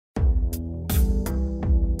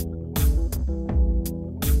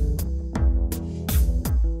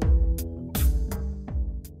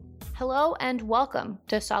Hello and welcome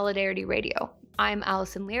to Solidarity Radio. I'm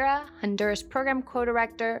Allison Lira, Honduras Program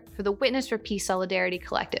Co-Director for the Witness for Peace Solidarity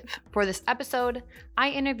Collective. For this episode, I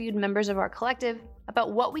interviewed members of our collective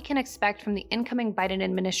about what we can expect from the incoming Biden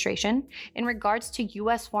administration in regards to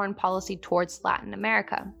U.S. foreign policy towards Latin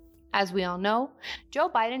America. As we all know, Joe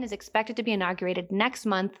Biden is expected to be inaugurated next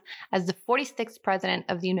month as the 46th President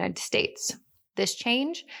of the United States. This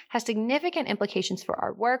change has significant implications for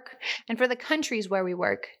our work and for the countries where we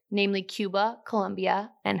work, namely Cuba, Colombia,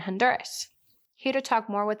 and Honduras. Here to talk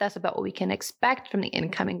more with us about what we can expect from the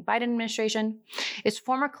incoming Biden administration is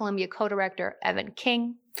former Colombia Co-Director Evan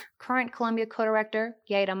King, current Colombia Co-Director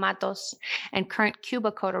Yaira Matos, and current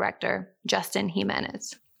Cuba Co-Director Justin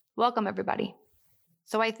Jimenez. Welcome, everybody.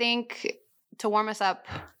 So I think to warm us up,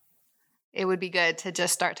 it would be good to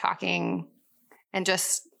just start talking and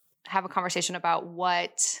just have a conversation about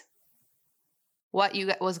what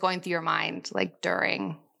was going through your mind like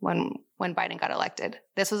during when Biden got elected.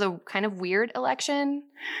 This was a kind of weird election.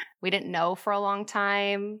 We didn't know for a long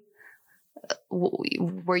time.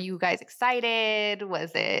 Were you guys excited?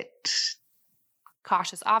 Was it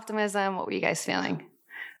cautious optimism? What were you guys feeling?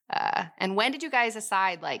 And when did you guys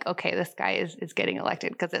decide, like, okay, this guy is getting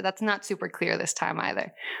elected? Because that's not super clear this time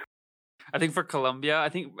either. I think for Colombia,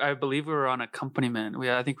 I believe we were on accompaniment.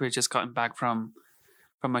 I think we had just gotten back from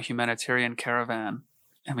a humanitarian caravan,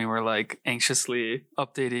 and we were like anxiously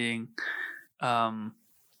updating the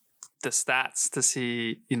stats to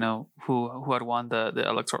see, who had won the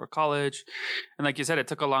electoral college. And like you said, it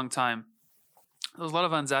took a long time. There was a lot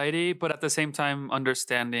of anxiety, but at the same time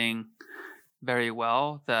understanding very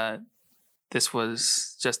well that this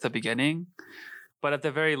was just the beginning. But at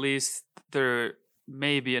the very least, there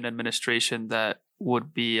may be an administration that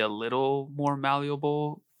would be a little more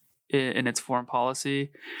malleable in its foreign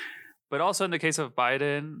policy. But also in the case of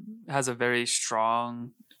Biden, has a very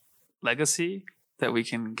strong legacy that we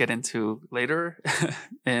can get into later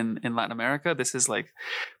in Latin America. This is like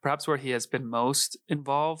perhaps where he has been most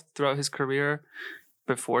involved throughout his career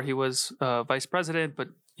before he was vice president, but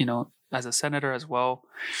as a senator as well,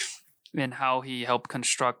 in how he helped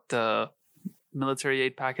construct the military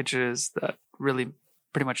aid packages that really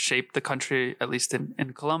pretty much shaped the country, at least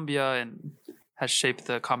in Colombia, and has shaped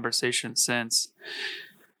the conversation since.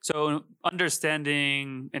 So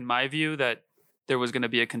understanding, in my view, that there was going to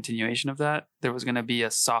be a continuation of that, there was going to be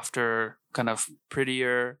a softer, kind of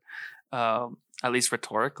prettier, at least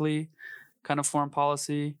rhetorically, kind of foreign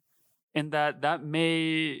policy, and that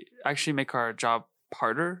may actually make our job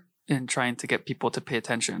harder in trying to get people to pay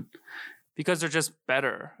attention, because they're just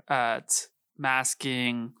better at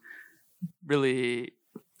masking really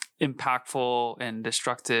impactful and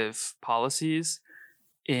destructive policies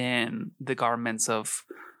in the garments of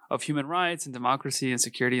human rights and democracy and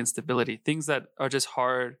security and stability, things that are just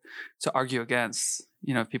hard to argue against,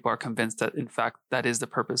 if people are convinced that, in fact, that is the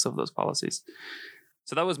purpose of those policies.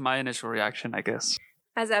 So that was my initial reaction, I guess.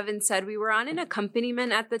 As Evan said, we were on an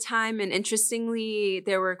accompaniment at the time. And interestingly,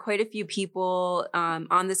 there were quite a few people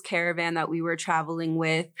on this caravan that we were traveling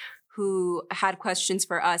with who had questions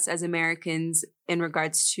for us as Americans in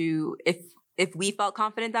regards to if we felt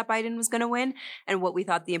confident that Biden was going to win and what we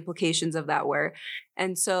thought the implications of that were.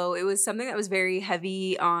 And so it was something that was very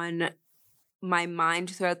heavy on my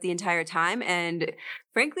mind throughout the entire time. And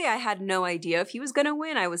frankly, I had no idea if he was going to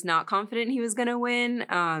win. I was not confident he was going to win,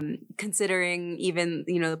 considering even,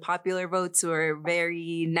 the popular votes were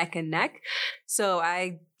very neck and neck. So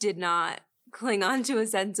I did not cling on to a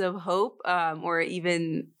sense of hope or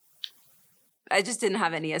even... I just didn't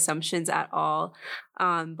have any assumptions at all.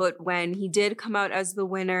 But when he did come out as the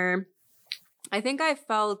winner, I think I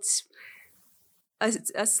felt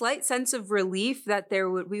a slight sense of relief that there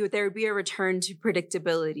would be a return to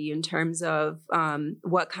predictability in terms of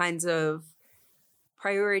what kinds of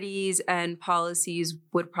priorities and policies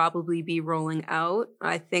would probably be rolling out.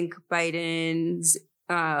 I think Biden's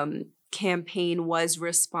campaign was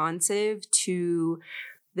responsive to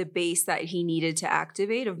the base that he needed to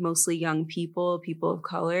activate of mostly young people of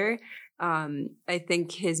color. I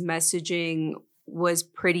think his messaging was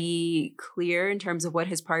pretty clear in terms of what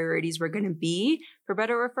his priorities were going to be, for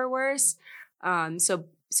better or for worse.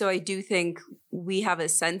 So I do think we have a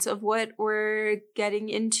sense of what we're getting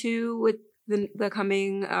into with the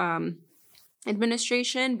coming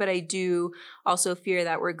administration, but I do also fear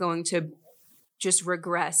that we're going to just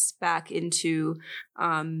regress back into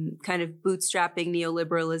kind of bootstrapping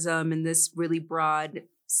neoliberalism and this really broad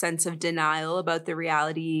sense of denial about the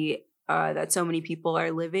reality that so many people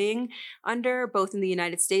are living under, both in the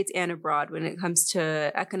United States and abroad, when it comes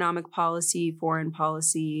to economic policy, foreign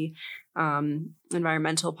policy,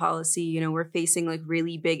 environmental policy. You know, we're facing like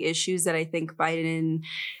really big issues that I think Biden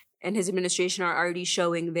and his administration are already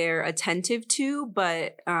showing they're attentive to,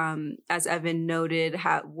 but as Evan noted,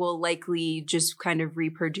 will likely just kind of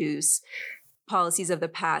reproduce policies of the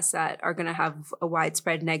past that are going to have a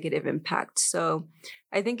widespread negative impact. So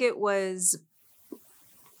I think it was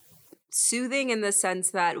soothing in the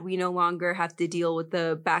sense that we no longer have to deal with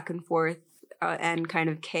the back and forth and kind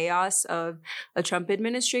of chaos of a Trump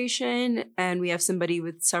administration. And we have somebody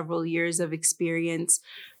with several years of experience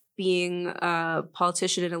being a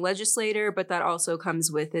politician and a legislator, but that also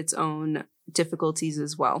comes with its own difficulties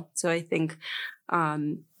as well. So I think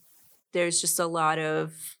there's just a lot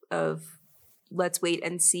of let's wait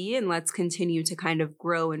and see, and let's continue to kind of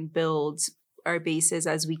grow and build our bases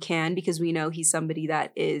as we can, because we know he's somebody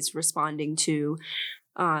that is responding to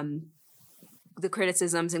the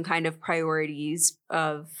criticisms and kind of priorities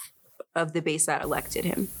of the base that elected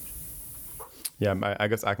him. Yeah, I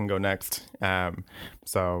guess I can go next.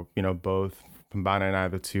 So, you know, both Pambana and I,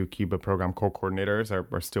 the two Cuba Program Co-Coordinators,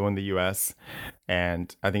 are still in the U.S.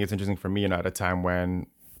 And I think it's interesting for me, you know, at a time when,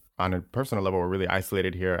 on a personal level, we're really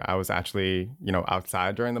isolated here. I was actually, you know,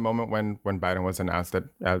 outside during the moment when Biden was announced as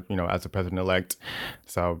the president-elect.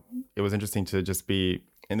 So it was interesting to just be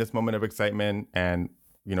in this moment of excitement and,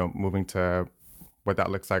 you know, moving to what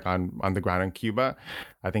that looks like on the ground in Cuba.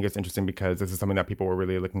 I think it's interesting because this is something that people were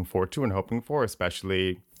really looking forward to and hoping for,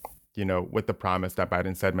 especially, you know, with the promise that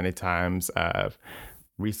Biden said many times of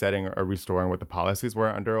resetting or restoring what the policies were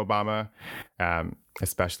under Obama,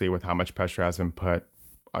 especially with how much pressure has been put,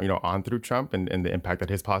 you know, on through Trump and the impact that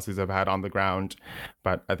his policies have had on the ground.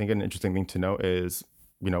 But I think an interesting thing to note is,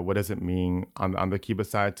 you know, what does it mean on the Cuba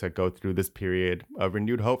side to go through this period of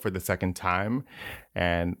renewed hope for the second time?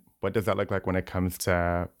 And what does that look like when it comes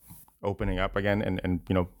to opening up again and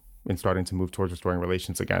you know, and starting to move towards restoring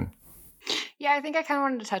relations again? Yeah, I think I kind of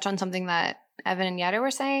wanted to touch on something that Evan and Yada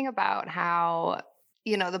were saying about how,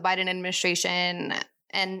 you know, the Biden administration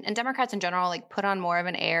and Democrats in general, like, put on more of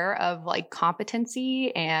an air of like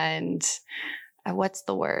competency and what's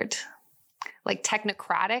the word? Like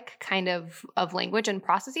technocratic kind of language and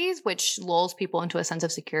processes, which lulls people into a sense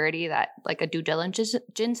of security that like a due diligence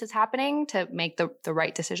is happening to make the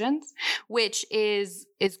right decisions, which is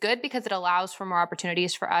good because it allows for more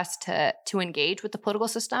opportunities for us to engage with the political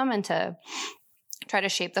system and to try to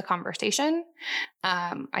shape the conversation.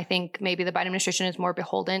 I think maybe the Biden administration is more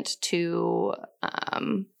beholden to,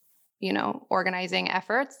 you know, organizing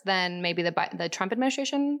efforts than maybe the Trump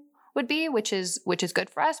administration would be, which is good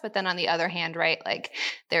for us. But then on the other hand, right, like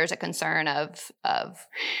there's a concern of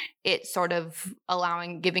it sort of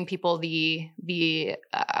giving people the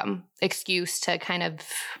excuse to kind of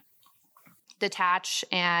detach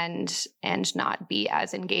and not be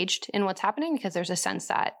as engaged in what's happening, because there's a sense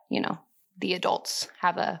that, you know, the adults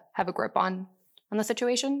have a grip on the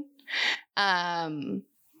situation.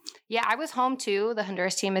 Yeah, I was home too. The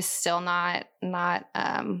Honduras team is still not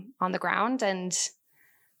on the ground, and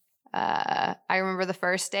I remember the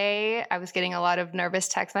first day I was getting a lot of nervous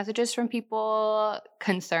text messages from people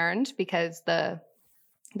concerned because the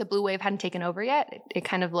blue wave hadn't taken over yet. It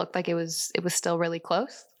kind of looked like it was still really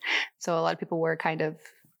close. So a lot of people were kind of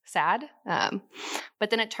sad. But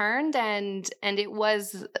then it turned and it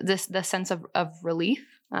was the sense of relief,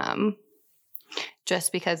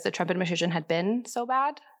 just because the Trump administration had been so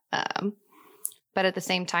bad. But at the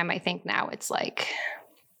same time, I think now it's like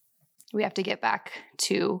we have to get back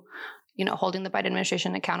to, you know, holding the Biden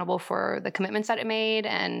administration accountable for the commitments that it made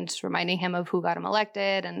and reminding him of who got him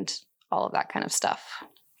elected and all of that kind of stuff.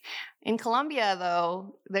 In Colombia,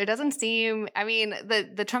 though, there doesn't seem, I mean,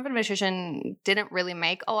 the Trump administration didn't really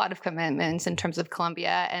make a lot of commitments in terms of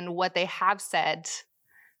Colombia, and what they have said,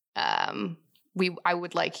 I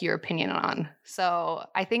would like your opinion on. So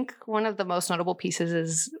I think one of the most notable pieces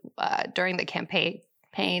is during the campaign,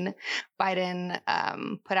 Biden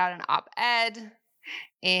put out an op-ed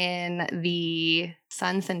in the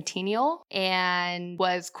Sun Centennial and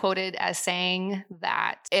was quoted as saying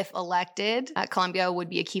that if elected, Colombia would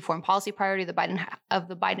be a key foreign policy priority of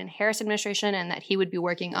the Biden-Harris administration, and that he would be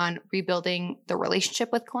working on rebuilding the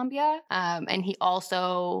relationship with Colombia. And he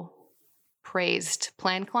also praised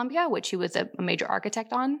Plan Colombia, which he was a major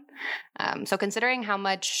architect on. So considering how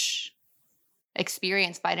much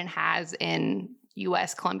experience Biden has in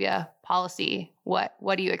U.S. Colombia policy,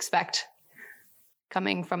 what do you expect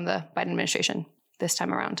coming from the Biden administration this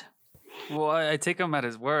time around? Well, I take him at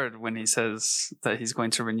his word when he says that he's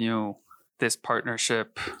going to renew this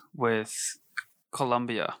partnership with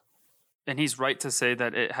Colombia. and he's right to say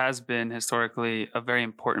that it has been historically a very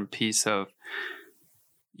important piece of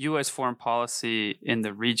U.S. foreign policy in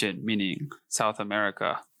the region, meaning South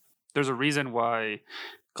America. There's a reason why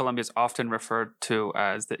Colombia is often referred to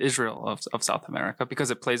as the Israel of South America,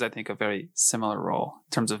 because it plays, I think, a very similar role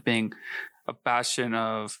in terms of being a bastion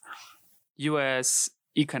of U.S.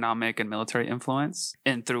 economic and military influence,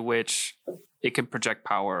 and through which it can project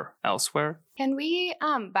power elsewhere. Can we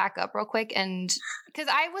back up real quick? And because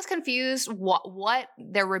I was confused what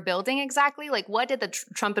they're rebuilding exactly. Like, what did the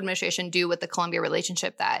Trump administration do with the Colombia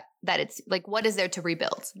relationship that it's like, what is there to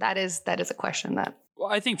rebuild? That is a question that... Well,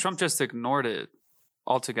 I think Trump just ignored it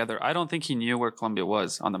altogether. I don't think he knew where Colombia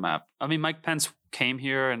was on the map. I mean, Mike Pence came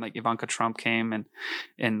here, and like Ivanka Trump came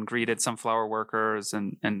and greeted sunflower workers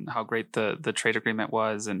and how great the trade agreement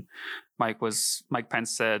was. And Mike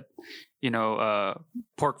Pence said,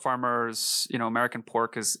 pork farmers, American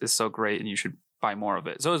pork is so great and you should buy more of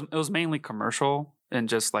it. So it was mainly commercial and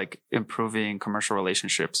just like improving commercial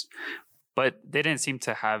relationships. But they didn't seem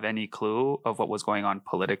to have any clue of what was going on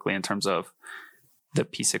politically in terms of the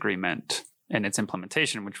peace agreement and its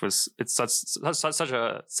implementation, it's such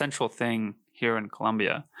a central thing here in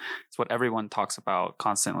Colombia. It's what everyone talks about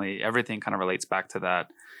constantly. Everything kind of relates back to that.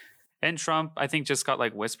 And Trump, I think, just got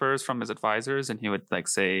like whispers from his advisors, and he would like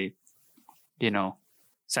say,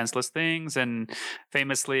 senseless things. And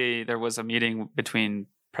famously, there was a meeting between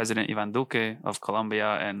President Ivan Duque of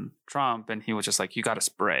Colombia and Trump, and he was just like, you got to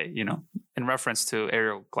spray, in reference to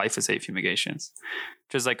aerial glyphosate fumigations,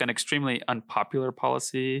 which is like an extremely unpopular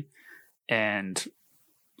policy and,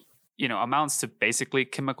 amounts to basically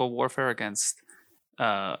chemical warfare against,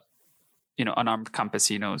 unarmed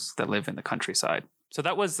campesinos that live in the countryside. So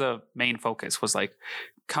that was the main focus, was like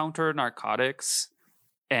counter narcotics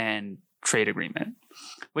and trade agreement,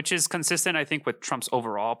 which is consistent, I think, with Trump's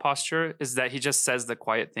overall posture, is that he just says the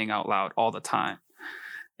quiet thing out loud all the time.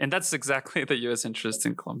 And that's exactly the U.S. interest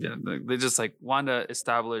in Colombia. They just like want to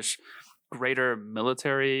establish greater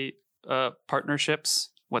military partnerships,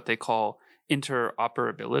 what they call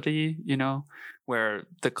interoperability, where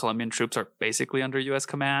the Colombian troops are basically under U.S.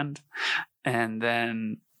 command, and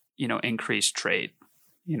then, increase trade,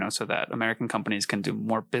 so that American companies can do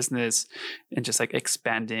more business and just like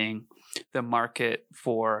expanding the market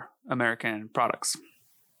for American products.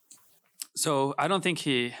 So I don't think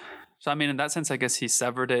in that sense, I guess he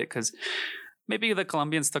severed it because maybe the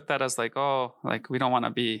Colombians took that as like, oh, like we don't want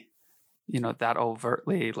to be, that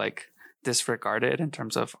overtly like disregarded in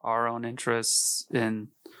terms of our own interests in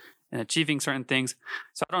achieving certain things.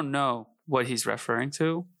 So I don't know what he's referring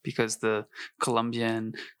to, because the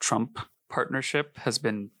Colombian Trump partnership has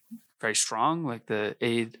been very strong. Like the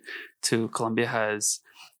aid to Colombia has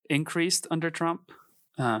increased under Trump.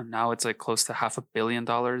 Now it's like close to $500 million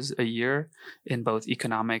a year in both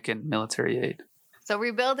economic and military aid. So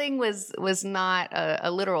rebuilding was not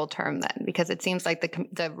a literal term then, because it seems like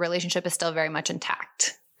the relationship is still very much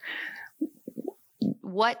intact.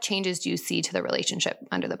 What changes do you see to the relationship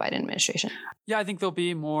under the Biden administration? Yeah, I think they'll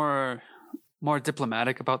be more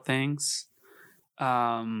diplomatic about things.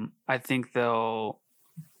 I think they'll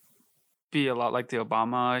be a lot like the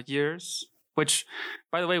Obama years, which,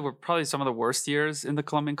 by the way, were probably some of the worst years in the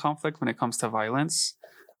Colombian conflict when it comes to violence.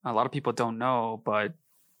 A lot of people don't know, but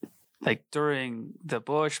like during the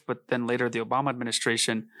Bush, but then later the Obama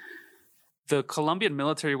administration, the Colombian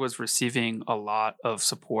military was receiving a lot of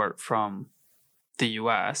support from the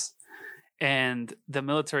U.S., and the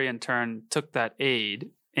military in turn took that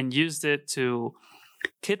aid and used it to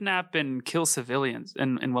kidnap and kill civilians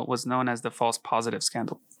in what was known as the false positive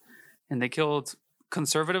scandal. And they killed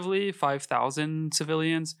conservatively 5,000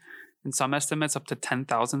 civilians, and some estimates up to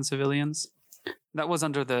 10,000 civilians. That was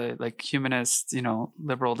under the like humanist,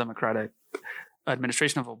 liberal democratic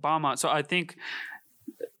administration of Obama. So I think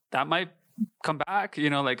that might come back,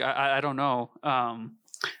 I don't know.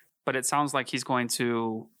 But it sounds like he's going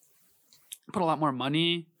to put a lot more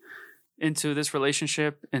money into this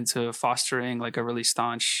relationship, into fostering like a really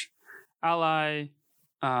staunch ally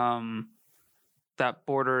that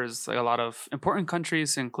borders like a lot of important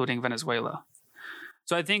countries, including Venezuela.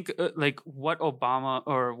 So I think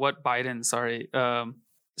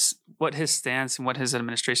what his stance and what his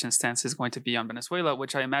administration's stance is going to be on Venezuela,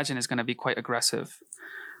 which I imagine is going to be quite aggressive.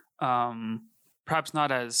 Perhaps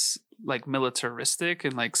not as like militaristic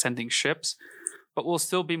and like sending ships, but will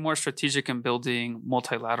still be more strategic in building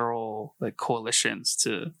multilateral like coalitions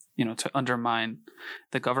to undermine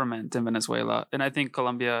the government in Venezuela. And I think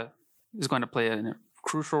Colombia is going to play a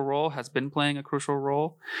crucial role, has been playing a crucial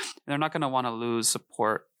role. And they're not going to want to lose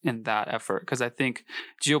support in that effort, because I think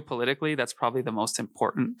geopolitically, that's probably the most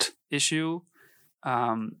important issue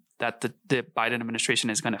that the Biden administration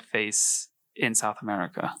is going to face in South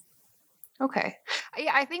America. Okay.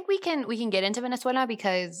 Yeah, I think we can get into Venezuela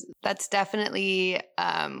because that's definitely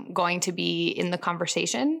going to be in the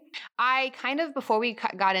conversation. I kind of, before we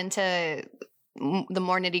got into the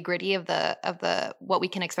more nitty gritty of the what we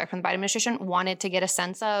can expect from the Biden administration, wanted to get a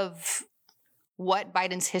sense of what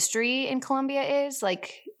Biden's history in Colombia is,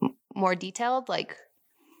 like more detailed, like,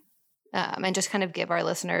 and just kind of give our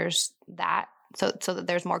listeners that so that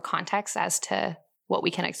there's more context as to what we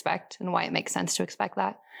can expect and why it makes sense to expect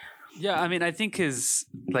that. Yeah, I mean, I think his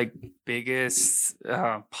like biggest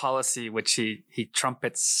policy, which he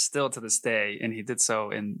trumpets still to this day, and he did so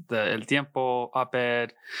in the El Tiempo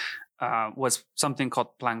op-ed, was something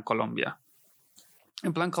called Plan Colombia.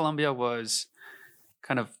 And Plan Colombia was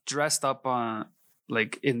kind of dressed up on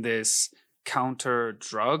like in this counter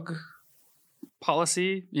drug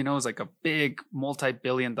policy. You know, it was like a big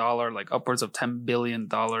multi-billion dollar, like upwards of $10 billion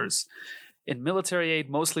in military aid,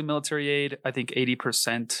 mostly military aid. I think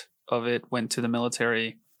 80% of it went to the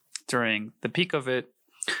military during the peak of it.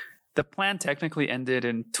 The plan technically ended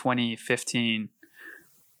in 2015,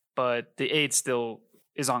 but the aid still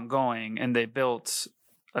is ongoing, and they built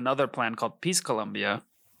another plan called Peace Colombia.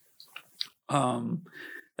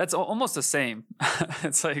 That's almost the same.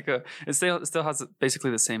 It's like it still has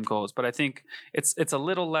basically the same goals, but I think it's a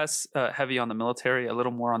little less heavy on the military, a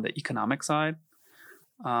little more on the economic side.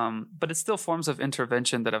 But it's still forms of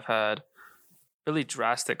intervention that have had really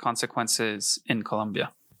drastic consequences in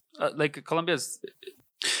Colombia. Like Colombia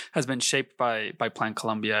has been shaped by Plan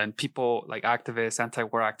Colombia, and people like activists,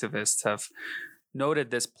 anti-war activists have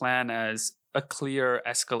noted this plan as a clear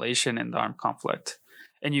escalation in the armed conflict.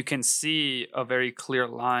 And you can see a very clear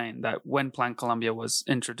line that when Plan Colombia was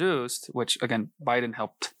introduced, which again, Biden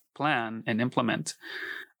helped plan and implement,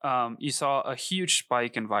 you saw a huge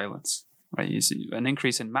spike in violence. Right, you see an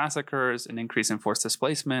increase in massacres, an increase in forced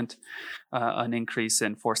displacement, an increase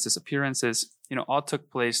in forced disappearances. You know, all took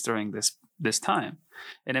place during this time,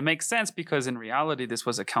 and it makes sense because in reality, this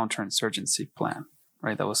was a counterinsurgency plan,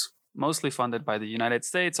 right? That was mostly funded by the United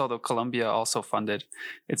States, although Colombia also funded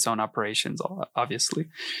its own operations, obviously.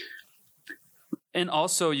 And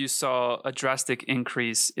also, you saw a drastic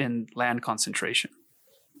increase in land concentration.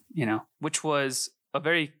 You know, which was a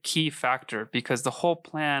very key factor because the whole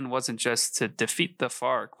plan wasn't just to defeat the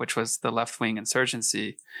FARC, which was the left-wing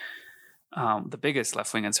insurgency, the biggest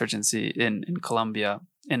left-wing insurgency in Colombia,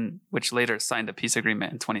 in which later signed a peace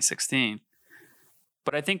agreement in 2016.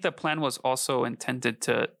 But I think the plan was also intended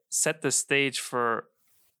to set the stage for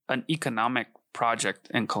an economic project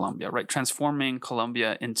in Colombia, right? Transforming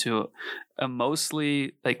Colombia into a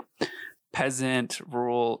mostly like peasant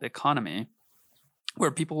rural economy, where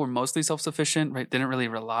people were mostly self-sufficient, right? Didn't really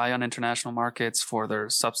rely on international markets for their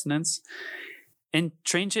subsistence, and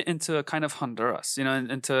change it into a kind of Honduras, you know,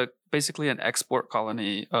 into basically an export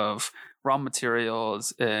colony of raw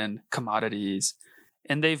materials and commodities.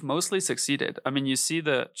 And they've mostly succeeded. I mean, you see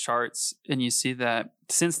the charts and you see that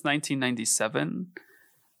since 1997,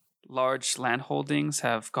 large land holdings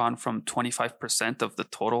have gone from 25% of the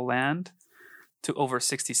total land to over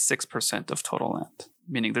 66% of total land.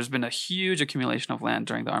 Meaning there's been a huge accumulation of land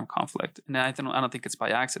during the armed conflict. And I don't think it's by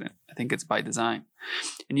accident. I think it's by design.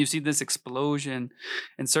 And you see this explosion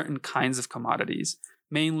in certain kinds of commodities,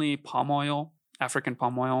 mainly palm oil, African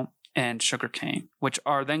palm oil, and sugarcane, which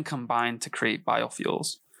are then combined to create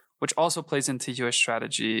biofuels, which also plays into U.S.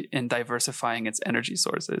 strategy in diversifying its energy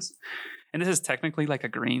sources. And this is technically like a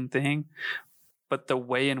green thing, but the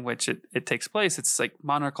way in which it takes place, it's like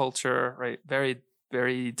monoculture, right? Very,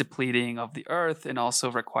 very depleting of the earth, and also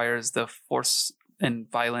requires the force and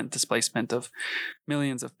violent displacement of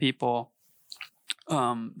millions of people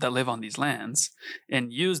that live on these lands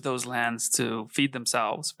and use those lands to feed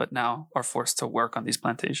themselves, but now are forced to work on these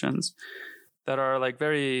plantations that are like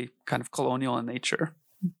very kind of colonial in nature,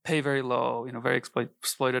 pay very low, you know, very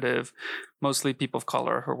exploitative, mostly people of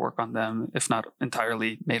color who work on them, if not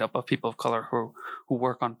entirely made up of people of color who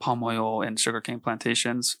work on palm oil and sugarcane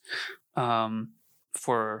plantations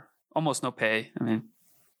for almost no pay. I mean,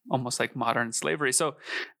 almost like modern slavery. So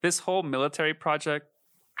this whole military project,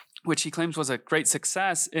 which he claims was a great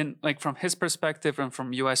success in, like, from his perspective and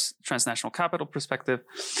from U.S. transnational capital perspective,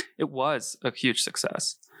 it was a huge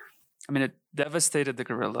success. I mean, it devastated the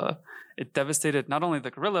guerrilla. It devastated not only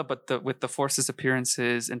the guerrilla, but with the forced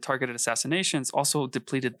disappearances and targeted assassinations, also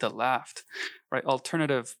depleted the left, right?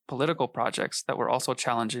 Alternative political projects that were also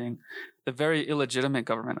challenging the very illegitimate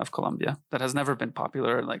government of Colombia that has never been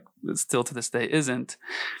popular, like still to this day isn't,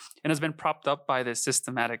 and has been propped up by this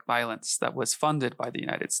systematic violence that was funded by the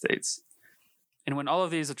United States. And when all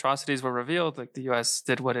of these atrocities were revealed, like the U.S.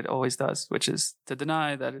 did what it always does, which is to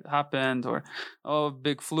deny that it happened or, oh,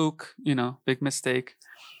 big fluke, big mistake.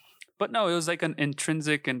 But no, it was like an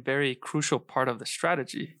intrinsic and very crucial part of the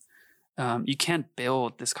strategy. You can't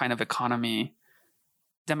build this kind of economy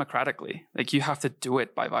democratically. Like you have to do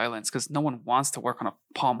it by violence because no one wants to work on a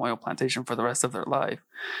palm oil plantation for the rest of their life.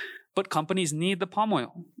 But companies need the palm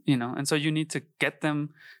oil, and so you need to get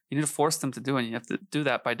them, you need to force them to do it. And you have to do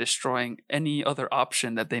that by destroying any other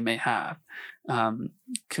option that they may have,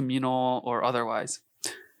 communal or otherwise.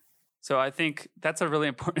 So I think that's a really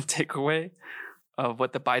important takeaway of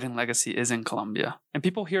what the Biden legacy is in Colombia. And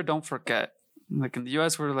people here don't forget. Like in the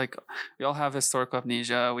US, we're like, we all have historical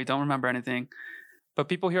amnesia. We don't remember anything. But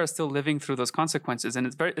people here are still living through those consequences, and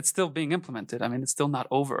it's still being implemented. I mean, it's still not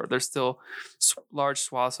over. There's still large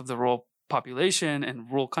swaths of the rural population and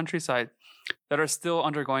rural countryside that are still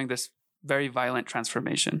undergoing this very violent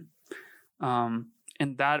transformation. And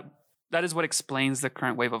that is what explains the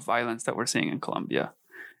current wave of violence that we're seeing in Colombia.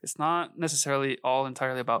 It's not necessarily all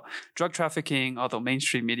entirely about drug trafficking, although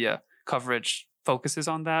mainstream media coverage focuses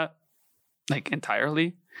on that like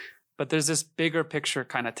entirely. But there's this bigger picture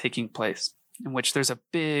kind of taking place, in which there's a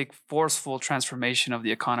big, forceful transformation of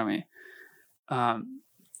the economy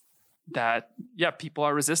that people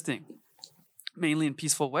are resisting, mainly in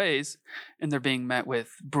peaceful ways, and they're being met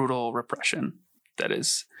with brutal repression that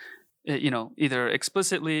is, either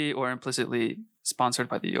explicitly or implicitly sponsored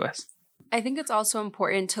by the U.S. I think it's also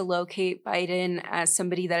important to locate Biden as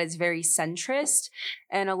somebody that is very centrist.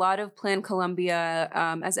 And a lot of Plan Colombia,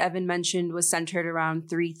 as Evan mentioned, was centered around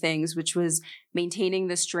three things, which was maintaining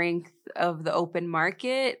the strength of the open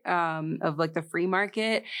market, of like the free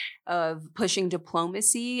market, of pushing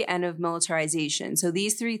diplomacy, and of militarization. So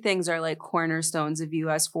these three things are like cornerstones of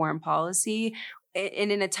U.S. foreign policy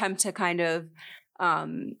in an attempt to kind of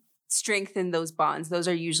strengthen those bonds. Those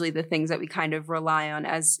are usually the things that we kind of rely on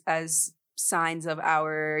as signs of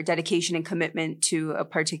our dedication and commitment to a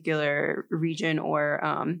particular region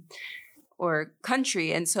or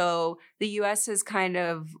country. And so the U.S. has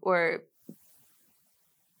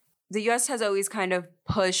always kind of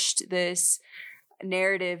pushed this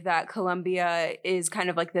narrative that Colombia is kind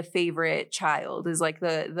of like the favorite child, is like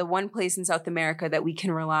the one place in South America that we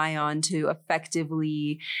can rely on to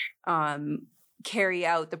effectively carry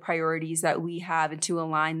out the priorities that we have and to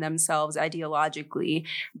align themselves ideologically.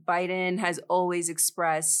 Biden has always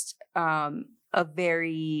expressed a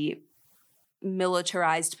very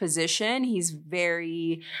militarized position. He's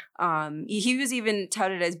very, he was even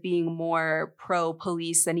touted as being more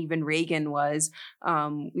pro-police than even Reagan was.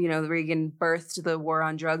 Reagan birthed the war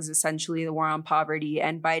on drugs, essentially the war on poverty.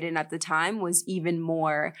 And Biden at the time was even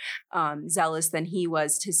more zealous than he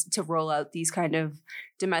was to roll out these kind of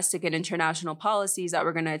domestic and international policies that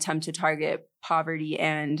were going to attempt to target poverty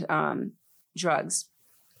and drugs.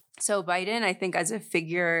 So Biden, I think as a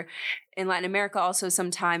figure in Latin America, also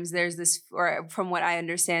sometimes there's this, or from what I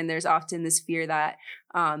understand, there's often this fear that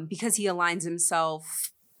because he aligns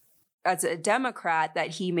himself as a Democrat, that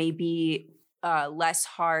he may be less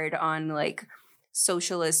hard on like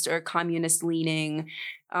socialist or communist leaning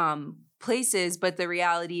places. But the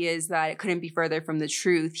reality is that it couldn't be further from the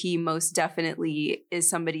truth. He most definitely is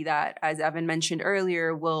somebody that, as Evan mentioned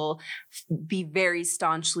earlier, will be very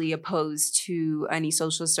staunchly opposed to any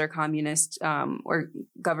socialist or communist or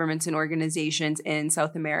governments and organizations in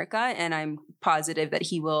South America. And I'm positive that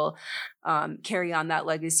he will carry on that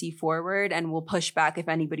legacy forward and will push back if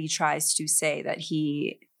anybody tries to say that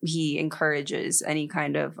he encourages any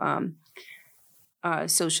kind of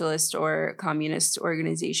socialist or communist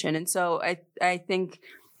organization. And so I think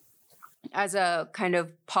as a kind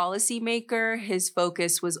of policymaker, his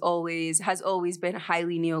focus has always been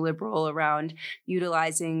highly neoliberal around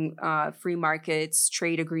utilizing free markets,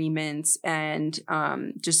 trade agreements, and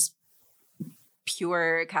just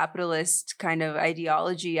pure capitalist kind of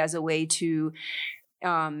ideology as a way to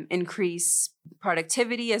increase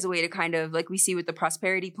productivity, as a way to kind of, like we see with the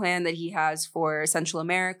prosperity plan that he has for Central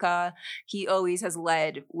America. He always has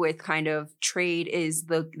led with kind of trade is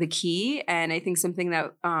the key. And I think something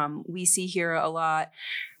that we see here a lot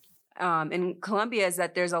in Colombia is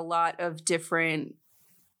that there's a lot of different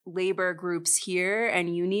labor groups here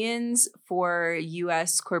and unions for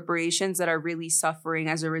U.S. corporations that are really suffering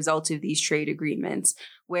as a result of these trade agreements,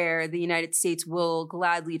 where the United States will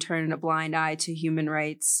gladly turn a blind eye to human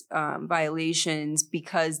rights violations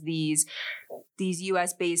because these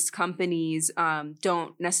U.S.-based companies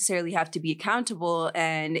don't necessarily have to be accountable.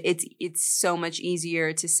 And it's so much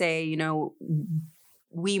easier to say,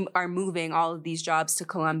 we are moving all of these jobs to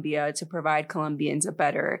Colombia to provide Colombians a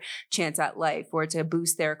better chance at life or to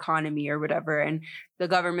boost their economy or whatever. And the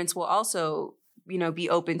governments will also, be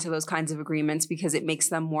open to those kinds of agreements because it makes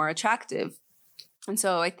them more attractive. And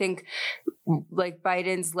so I think like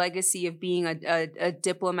Biden's legacy of being a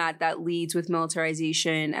diplomat that leads with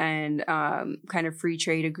militarization and kind of free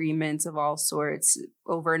trade agreements of all sorts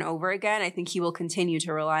over and over again, I think he will continue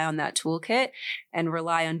to rely on that toolkit and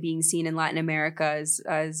rely on being seen in Latin America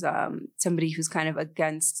as somebody who's kind of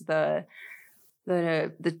against the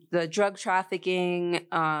drug trafficking,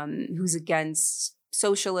 who's against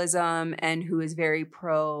socialism, and who is very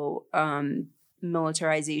pro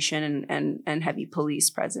militarization and heavy police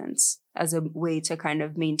presence as a way to kind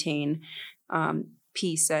of maintain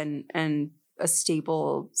peace and a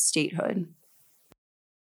stable statehood.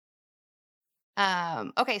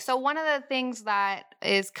 Okay, so one of the things that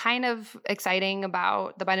is kind of exciting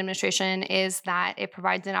about the Biden administration is that it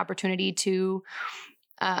provides an opportunity to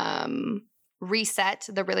reset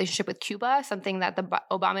the relationship with Cuba, something that the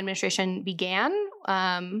Obama administration began.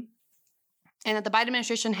 And that the Biden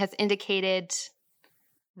administration has indicated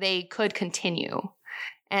they could continue.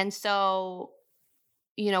 And so,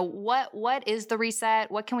 what is the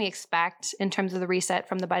reset? What can we expect in terms of the reset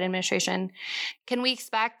from the Biden administration? Can we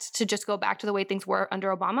expect to just go back to the way things were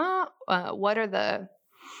under Obama? Or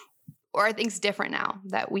are things different now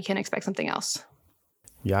that we can expect something else?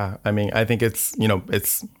 Yeah, I mean, I think it's,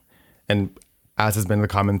 and as has been the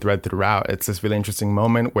common thread throughout, it's this really interesting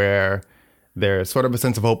moment where there's sort of a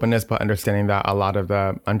sense of openness, but understanding that a lot of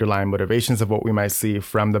the underlying motivations of what we might see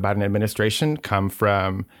from the Biden administration come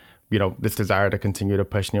from, this desire to continue to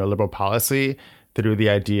push neoliberal policy through the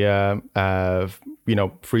idea of,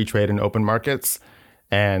 free trade and open markets.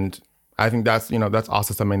 And I think that's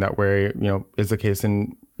also something that is the case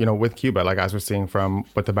in, with Cuba, like as we're seeing from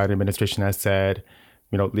what the Biden administration has said,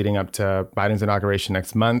 leading up to Biden's inauguration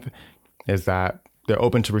next month, is that they're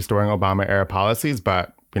open to restoring Obama era policies,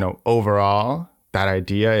 but overall, that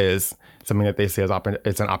idea is something that they see as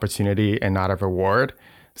it's an opportunity and not a reward.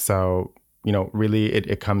 So, really,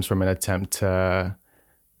 it comes from an attempt to,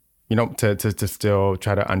 to still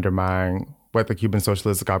try to undermine what the Cuban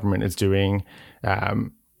socialist government is doing,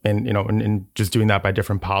 and just doing that by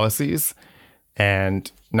different policies, and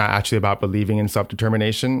not actually about believing in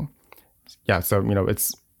self-determination. Yeah. So,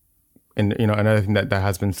 it's, and another thing that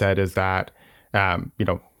has been said is that,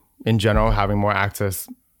 in general, having more access,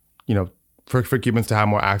 for Cubans to have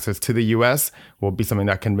more access to the U.S. will be something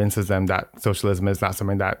that convinces them that socialism is not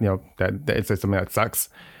something that, that it's something that sucks.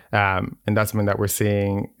 And that's something that we're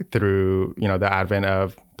seeing through, the advent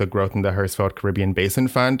of the growth in the Hersfeld Caribbean Basin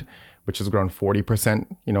Fund, which has grown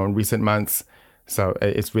 40%, in recent months. So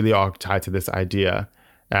it's really all tied to this idea.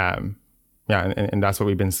 And that's what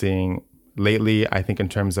we've been seeing lately, I think, in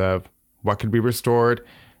terms of what could be restored.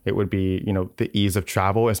 It would be, the ease of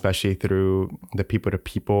travel, especially through the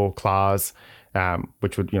people-to-people clause,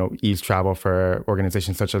 which would, ease travel for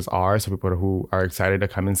organizations such as ours, so people who are excited to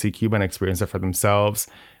come and see Cuba and experience it for themselves.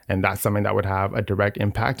 And that's something that would have a direct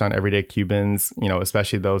impact on everyday Cubans,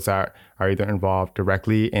 especially those that are either involved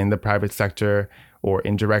directly in the private sector or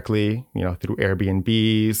indirectly, through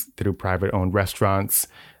Airbnbs, through private-owned restaurants,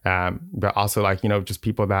 but also just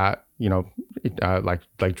people that,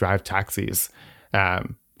 like drive taxis.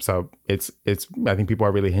 So it's I think people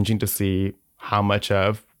are really hinging to see how much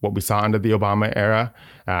of what we saw under the Obama era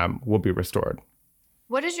will be restored.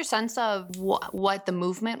 What is your sense of what the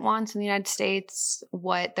movement wants in the United States,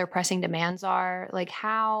 what their pressing demands are? Like,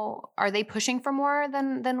 how are they pushing for more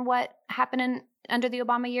than what happened under the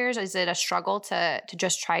Obama years? Is it a struggle to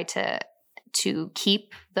just try to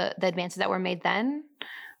keep the advances that were made then?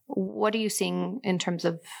 What are you seeing in terms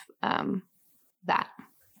of that?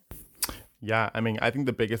 Yeah, I mean, I think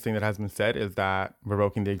the biggest thing that has been said is that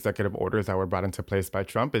revoking the executive orders that were brought into place by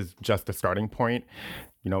Trump is just the starting point.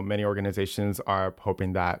 Many organizations are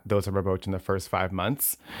hoping that those are revoked in the first 5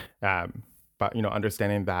 months. But,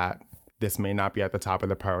 understanding that this may not be at the top of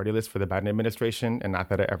the priority list for the Biden administration, and not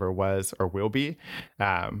that it ever was or will be.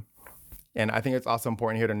 And I think it's also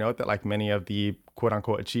important here to note that, like, many of the quote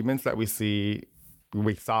unquote achievements that we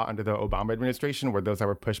saw under the Obama administration were those that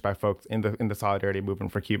were pushed by folks in the solidarity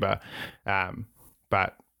movement for Cuba.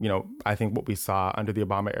 But, I think what we saw under the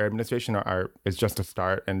Obama era administration is just a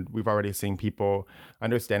start. And we've already seen people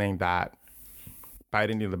understanding that the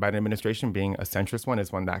Biden administration, being a centrist one,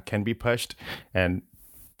 is one that can be pushed. And,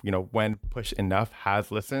 when pushed enough, has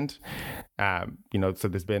listened. So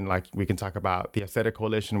there's been, we can talk about the Aesthetic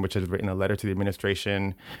Coalition, which has written a letter to the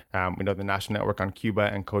administration. We know the National Network on Cuba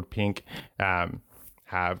and Code Pink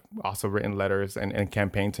have also written letters and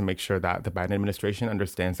campaigned to make sure that the Biden administration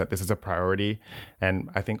understands that this is a priority. And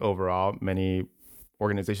I think overall, many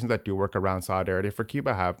organizations that do work around solidarity for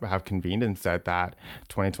Cuba have convened and said that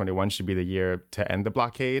 2021 should be the year to end the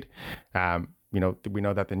blockade. We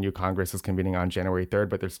know that the new Congress is convening on January 3rd,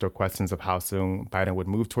 but there's still questions of how soon Biden would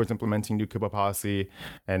move towards implementing new Cuba policy,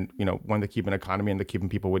 and when the Cuban economy and the Cuban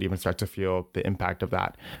people would even start to feel the impact of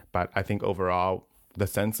that. But I think overall, the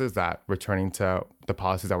sense is that returning to the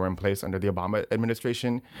policies that were in place under the Obama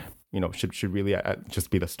administration, should really just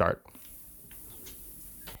be the start.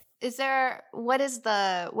 What is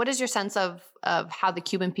your sense of how the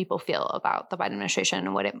Cuban people feel about the Biden administration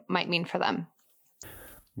and what it might mean for them?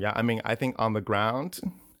 Yeah, I think on the ground,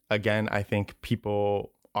 again, I think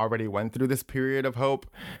people already went through this period of hope.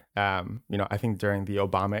 I think during the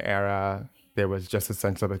Obama era, there was just a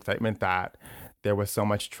sense of excitement that there was so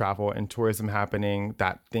much travel and tourism happening,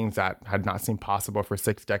 that things that had not seemed possible for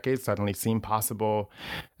 6 decades suddenly seemed possible.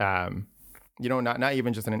 Not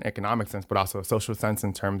even just in an economic sense, but also a social sense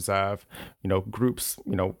in terms of, groups,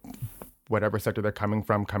 whatever sector they're coming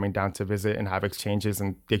from, coming down to visit and have exchanges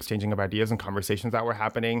and the exchanging of ideas and conversations that were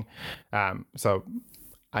happening. So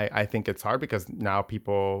I think it's hard because now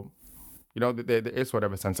people, there is sort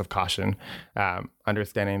of a sense of caution,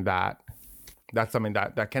 understanding that that's something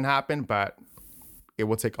that can happen, but it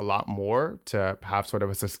will take a lot more to have sort of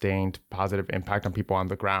a sustained positive impact on people on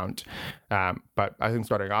the ground. But I think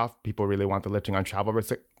starting off, people really want the lifting on travel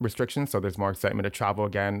restrictions. So there's more excitement to travel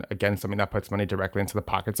again, something that puts money directly into the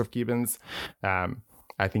pockets of Cubans.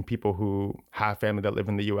 I think people who have family that live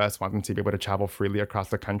in the U.S. want them to be able to travel freely across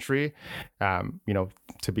the country,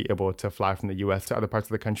 to be able to fly from the U.S. to other parts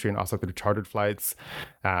of the country and also through chartered flights.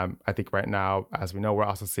 I think right now, as we know, we're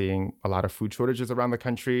also seeing a lot of food shortages around the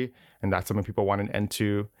country, and that's something people want an end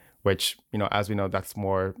to, which, as we know, that's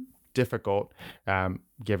more difficult,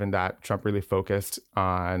 given that Trump really focused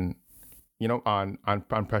on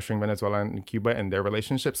pressuring Venezuela and Cuba and their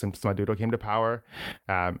relationships since Maduro came to power.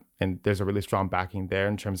 And there's a really strong backing there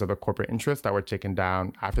in terms of the corporate interests that were taken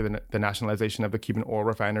down after the nationalization of the Cuban oil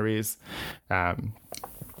refineries.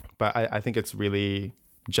 But I think it's really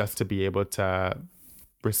just to be able to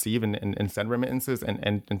receive and send remittances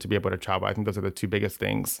and to be able to travel. I think those are the two biggest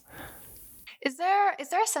things. Is there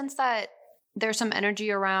a sense that there's some energy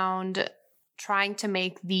around trying to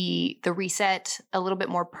make the reset a little bit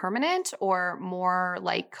more permanent or more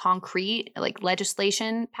like concrete, like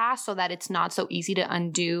legislation passed so that it's not so easy to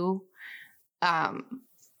undo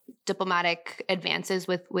diplomatic advances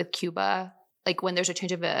with Cuba, like when there's a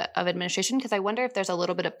change of administration? Because I wonder if there's a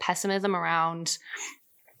little bit of pessimism around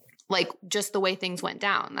like just the way things went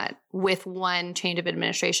down, that with one change of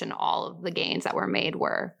administration, all of the gains that were made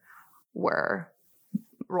were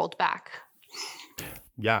rolled back.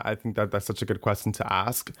 Yeah, I think that's such a good question to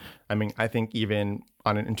ask. I think even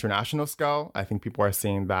on an international scale, I think people are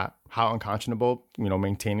seeing that how unconscionable,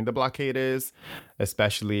 maintaining the blockade is,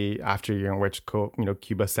 especially after a year in which,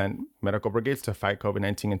 Cuba sent medical brigades to fight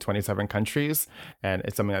COVID-19 in 27 countries. And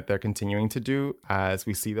it's something that they're continuing to do as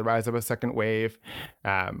we see the rise of a second wave.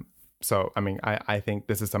 So, I think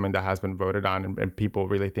this is something that has been voted on and people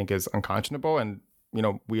really think is unconscionable. And,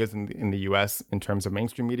 we as in the U.S., in terms of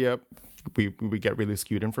mainstream media, we get really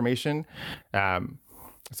skewed information.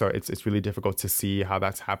 So it's really difficult to see how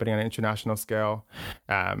that's happening on an international scale.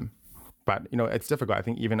 But, it's difficult. I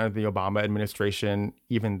think even under the Obama administration,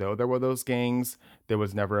 even though there were those gangs, there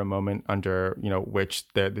was never a moment under, which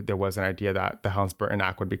there was an idea that the Helms-Burton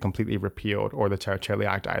Act would be completely repealed or the Territorial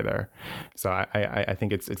Act either. So I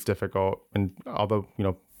think it's difficult. And although,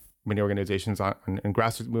 many organizations and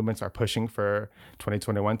grassroots movements are pushing for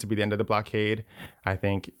 2021 to be the end of the blockade, I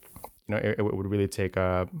think, it would really take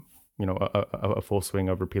a full swing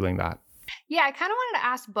of repealing that. Yeah, I kind of wanted to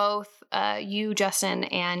ask both you, Justin,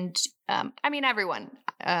 and everyone,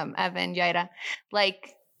 Evan, Jaira.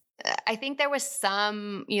 Like, I think there was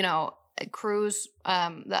some, Cruz,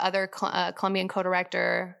 the other Colombian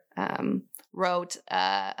co-director, wrote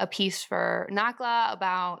a piece for NACLA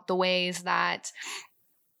about the ways that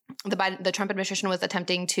the Trump administration was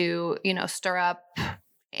attempting to, stir up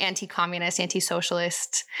anti-communist,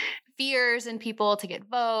 anti-socialist fears in people to get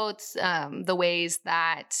votes, the ways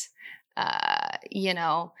that,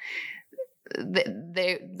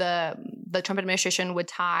 the Trump administration would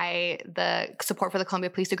tie the support for the Colombia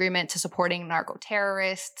Peace Agreement to supporting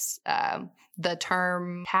narco-terrorists. The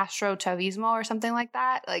term Castro Chavismo or something like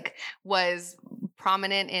that, was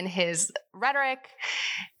prominent in his rhetoric.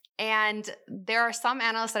 And there are some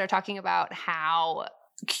analysts that are talking about how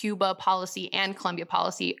Cuba policy and Colombia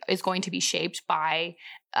policy is going to be shaped by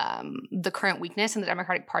the current weakness in the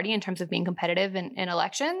Democratic Party in terms of being competitive in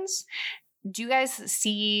elections. Do you guys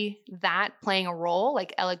see that playing a role,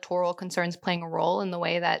 like electoral concerns playing a role in the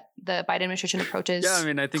way that the Biden administration approaches I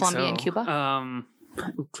think Colombia so. and Cuba?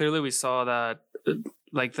 Clearly, we saw that,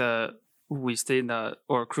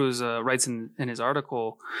 Cruz writes in his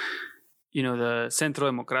article, the Centro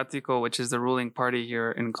Democrático, which is the ruling party here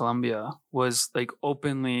in Colombia, was like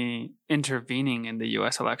openly intervening in the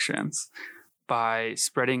U.S. elections by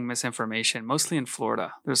spreading misinformation, mostly in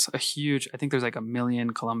Florida. There's I think there's like 1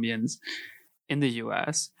 million Colombians in the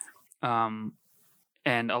U.S., and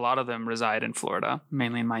a lot of them reside in Florida,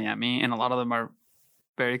 mainly in Miami, and a lot of them are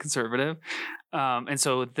very conservative. And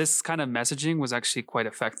so this kind of messaging was actually quite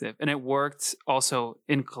effective. And it worked also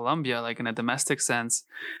in Colombia, like in a domestic sense,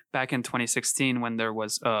 back in 2016 when there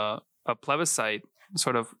was a plebiscite,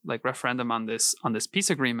 sort of like referendum on this peace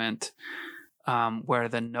agreement, where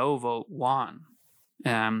the no vote won.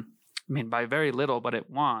 By very little, but it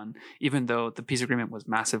won, even though the peace agreement was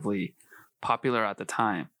massively popular at the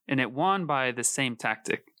time. And it won by the same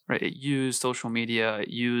tactic, right? It used social media, it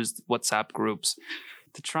used WhatsApp groups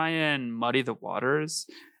to try and muddy the waters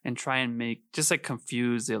and try and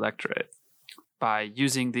confuse the electorate by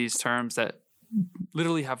using these terms that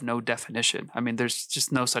literally have no definition. There's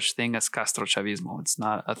just no such thing as Castro-Chavismo. It's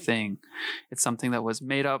not a thing. It's something that was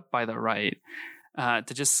made up by the right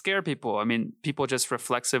to just scare people. People just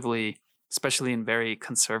reflexively, especially in very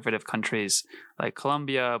conservative countries like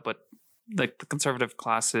Colombia, but like the conservative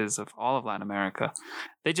classes of all of Latin America,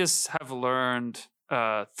 they just have learned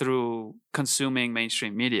through consuming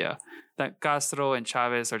mainstream media that Castro and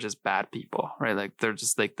Chavez are just bad people, right? Like they're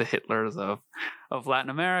just like the Hitlers of Latin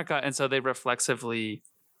America. And so they reflexively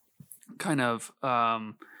kind of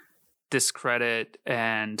discredit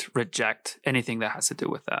and reject anything that has to do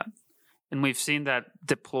with that. And we've seen that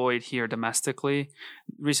deployed here domestically.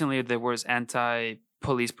 Recently, there was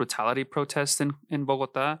anti-police brutality protests in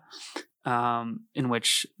Bogota, in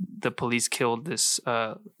which the police killed this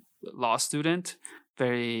law student,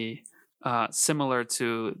 very similar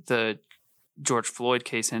to the George Floyd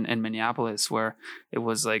case in Minneapolis, where it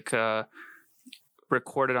was like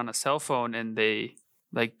recorded on a cell phone, and they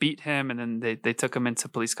like beat him, and then they took him into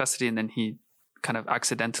police custody, and then he kind of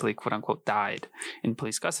accidentally, quote unquote, died in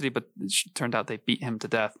police custody, but it turned out they beat him to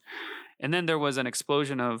death. And then there was an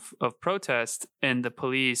explosion of protest, and the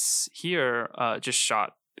police here just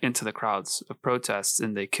shot into the crowds of protests,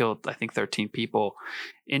 and they killed, I think, 13 people,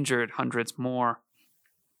 injured hundreds more.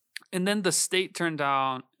 And then the state turned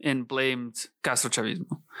down and blamed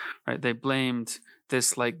Castro-Chavismo, right? They blamed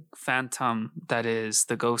this like phantom that is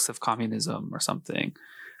the ghost of communism or something.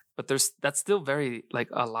 But that's still very like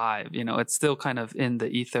alive, it's still kind of in the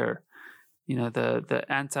ether. The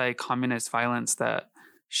anti-communist violence that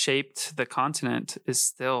shaped the continent is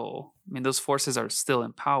still, those forces are still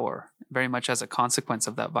in power, very much as a consequence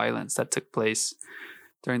of that violence that took place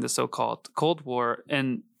during the so-called Cold War.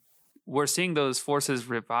 And we're seeing those forces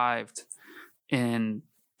revived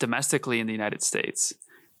domestically in the United States.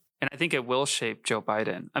 And I think it will shape Joe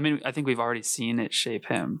Biden. I think we've already seen it shape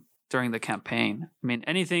him during the campaign.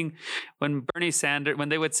 Anything when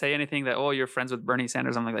they would say anything that, oh, you're friends with Bernie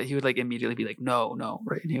Sanders, something like that, he would like immediately be like, no,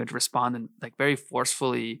 right? And he would respond and like very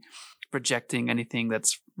forcefully rejecting anything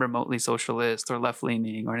that's remotely socialist or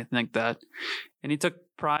left-leaning or anything like that. And he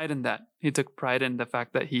took pride in that. He took pride in the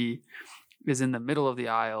fact that he is in the middle of the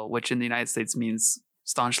aisle, which in the United States means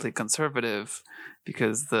staunchly conservative,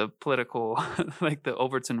 because the political, like the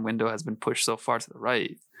Overton window has been pushed so far to the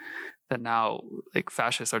right that now like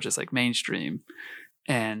fascists are just like mainstream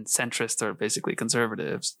and centrists are basically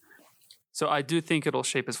conservatives. So I do think it'll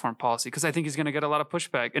shape his foreign policy, because I think he's going to get a lot of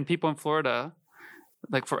pushback, and people in Florida,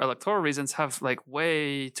 like for electoral reasons, have like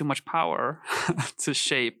way too much power to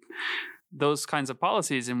shape those kinds of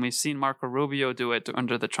policies. And we've seen Marco Rubio do it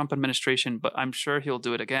under the Trump administration, but I'm sure he'll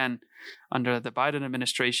do it again under the Biden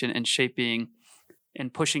administration, in shaping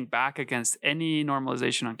and pushing back against any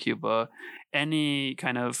normalization on Cuba, any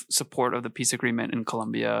kind of support of the peace agreement in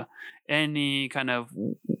Colombia, any kind of,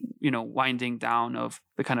 winding down of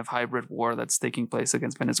the kind of hybrid war that's taking place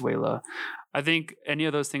against Venezuela. I think any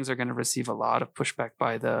of those things are going to receive a lot of pushback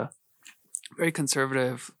by the very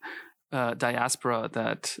conservative diaspora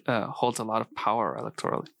that holds a lot of power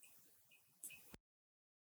electorally.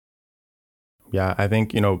 Yeah, I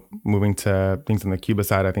think, moving to things on the Cuba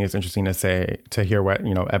side, I think it's interesting to hear what,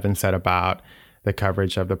 Evan said about the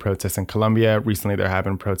coverage of the protests in Colombia. Recently, there have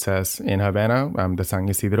been protests in Havana, the San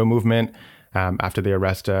Isidro movement. after the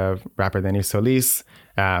arrest of rapper Danny Solis,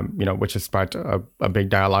 which has sparked a big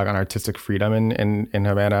dialogue on artistic freedom in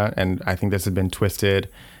Havana. And I think this has been twisted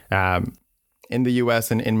in the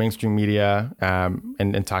U.S. and in mainstream media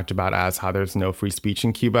and talked about as how there's no free speech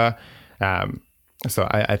in Cuba. So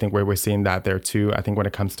I think we're seeing that there too. I think when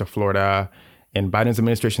it comes to Florida, in Biden's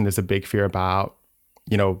administration, there's a big fear about,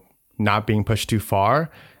 not being pushed too far.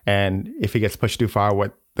 And if it gets pushed too far,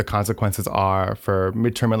 what the consequences are for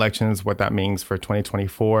midterm elections, what that means for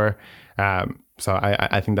 2024. So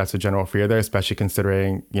I think that's a general fear there, especially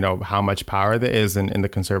considering, how much power there is in the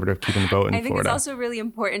conservative Cuban vote in Florida. I think it's also really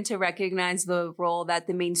important to recognize the role that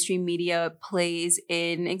the mainstream media plays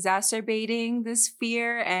in exacerbating this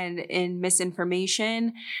fear and in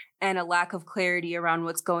misinformation and a lack of clarity around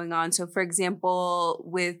what's going on. So, for example,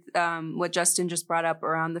 with what Justin just brought up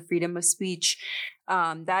around the freedom of speech,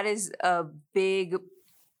 that is a big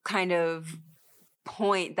kind of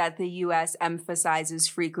point that the U.S. emphasizes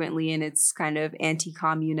frequently in its kind of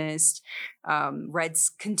anti-communist,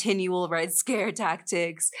 continual Red Scare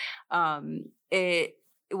tactics. It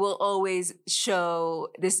will always show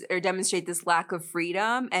this or demonstrate this lack of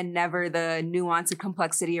freedom and never the nuance and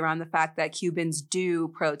complexity around the fact that Cubans do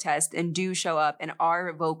protest and do show up and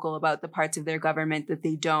are vocal about the parts of their government that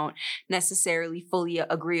they don't necessarily fully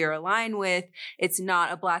agree or align with. It's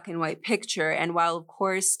not a black and white picture. And while, of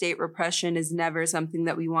course, state repression is never something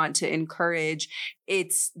that we want to encourage,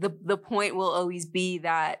 it's the point will always be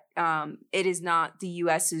that it is not the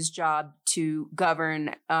U.S.'s job to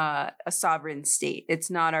govern a sovereign state. It's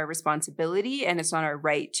not our responsibility, and it's not our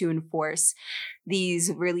right to enforce these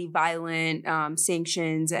really violent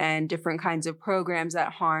sanctions and different kinds of programs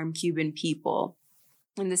that harm Cuban people.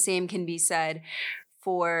 And the same can be said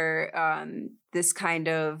for this kind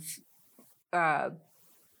of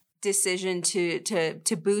decision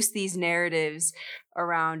to boost these narratives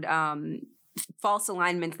around false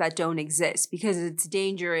alignments that don't exist, because it's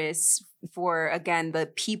dangerous for, again, the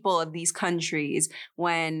people of these countries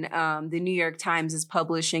when the New York Times is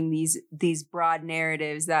publishing these broad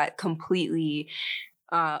narratives that completely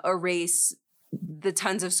erase the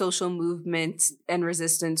tons of social movement and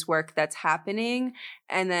resistance work that's happening,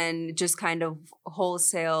 and then just kind of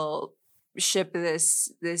wholesale ship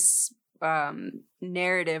this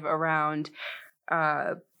narrative around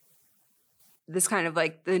this kind of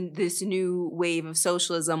like this new wave of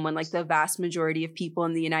socialism, when like the vast majority of people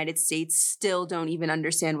in the United States still don't even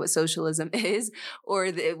understand what socialism is,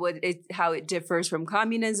 or how it differs from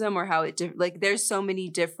communism, or how it there's so many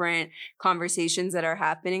different conversations that are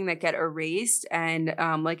happening that get erased. And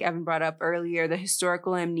like Evan brought up earlier, the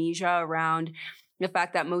historical amnesia around the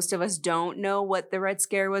fact that most of us don't know what the Red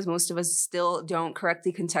Scare was. Most of us still don't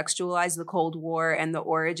correctly contextualize the Cold War and the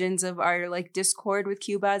origins of our discord with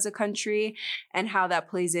Cuba as a country, and how that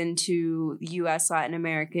plays into U.S. Latin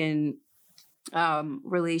American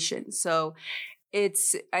relations. So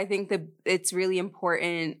I think that it's really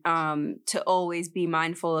important to always be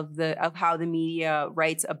mindful of how the media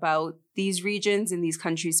writes about these regions and these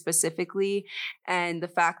countries specifically, and the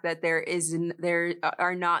fact that there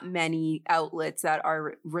are not many outlets that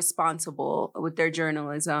are responsible with their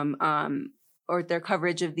journalism or their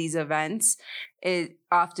coverage of these events. It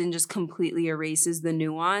often just completely erases the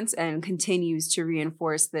nuance and continues to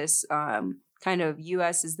reinforce this kind of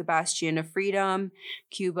U.S. is the bastion of freedom.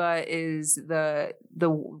 Cuba is the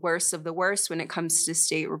worst of the worst when it comes to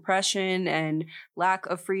state repression and lack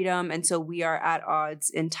of freedom. And so we are at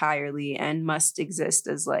odds entirely and must exist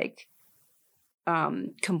as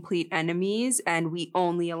complete enemies. And we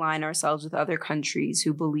only align ourselves with other countries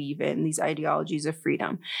who believe in these ideologies of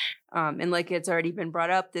freedom. And like it's already been brought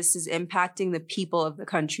up, this is impacting the people of the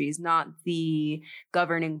countries, not the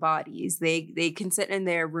governing bodies. They can sit in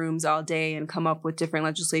their rooms all day and come up with different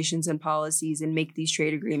legislations and policies and make these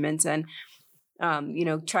trade agreements and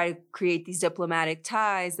try to create these diplomatic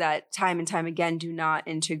ties that time and time again do not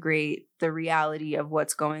integrate the reality of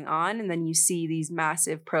what's going on. And then you see these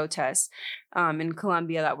massive protests in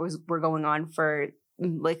Colombia that were going on for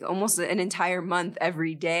almost an entire month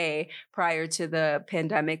every day prior to the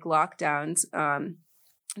pandemic lockdowns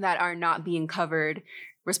that are not being covered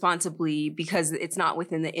responsibly, because it's not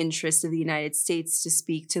within the interest of the United States to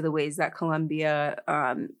speak to the ways that Colombia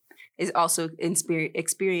is also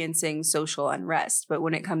experiencing social unrest. But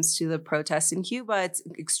when it comes to the protests in Cuba, it's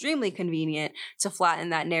extremely convenient to flatten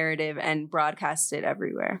that narrative and broadcast it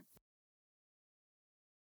everywhere.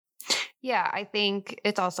 Yeah, I think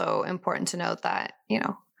it's also important to note that,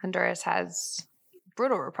 Honduras has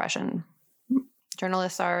brutal repression.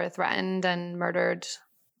 Journalists are threatened and murdered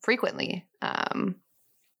frequently.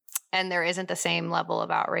 and there isn't the same level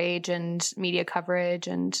of outrage and media coverage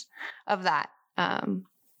and of that. In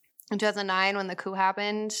 2009, when the coup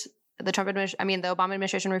happened, the Obama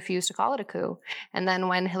administration refused to call it a coup. And then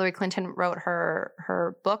when Hillary Clinton wrote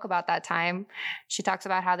her book about that time, she talks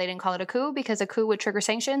about how they didn't call it a coup because a coup would trigger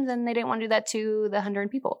sanctions, and they didn't want to do that to the Honduran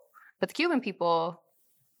people. But the Cuban people,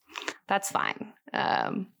 that's fine.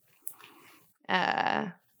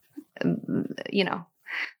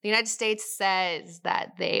 The United States says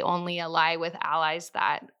that they only ally with allies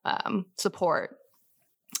that support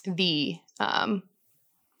the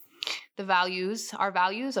values, our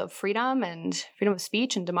values of freedom of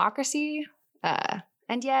speech and democracy.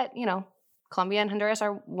 And yet, Colombia and Honduras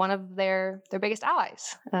are one of their biggest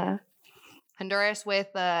allies. Honduras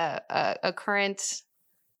with a current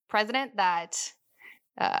president that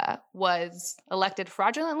was elected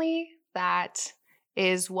fraudulently, that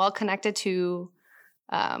is well connected to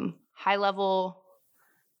high-level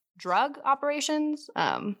drug operations,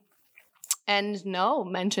 and no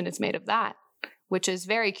mention is made of that, which is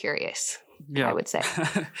very curious, I would say.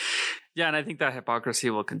 Yeah, and I think that hypocrisy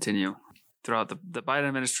will continue throughout the Biden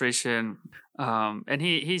administration. And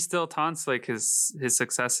he still taunts like his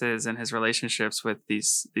successes and his relationships with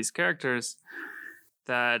these characters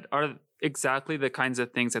that are exactly the kinds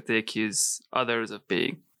of things that they accuse others of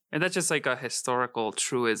being. And that's just like a historical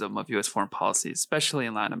truism of U.S. foreign policy, especially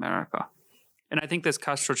in Latin America. And I think this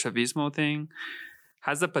Castro Chavismo thing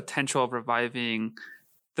has the potential of reviving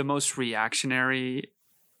the most reactionary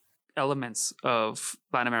elements of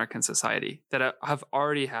Latin American society that have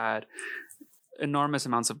already had enormous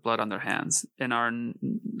amounts of blood on their hands and are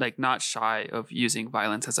like not shy of using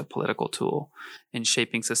violence as a political tool in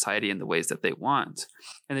shaping society in the ways that they want.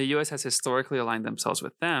 And the U.S. has historically aligned themselves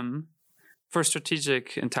with them for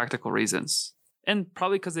strategic and tactical reasons. And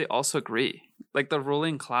probably because they also agree. Like the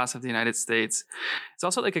ruling class of the United States, it's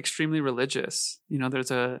also like extremely religious.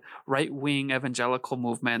 There's a right-wing evangelical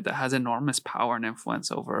movement that has enormous power and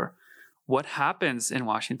influence over what happens in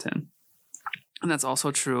Washington. And that's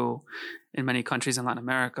also true in many countries in Latin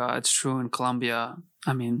America. It's true in Colombia.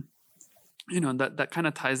 I mean, that kind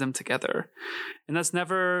of ties them together. And that's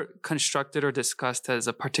never constructed or discussed as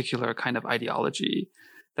a particular kind of ideology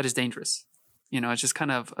that is dangerous. It's just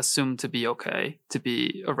kind of assumed to be okay to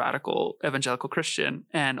be a radical evangelical Christian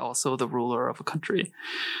and also the ruler of a country.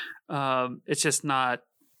 It's just not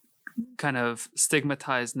kind of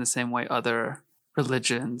stigmatized in the same way other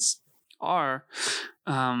religions are,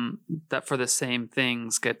 that for the same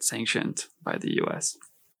things get sanctioned by the U.S.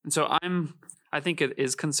 And so I think it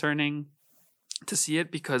is concerning to see it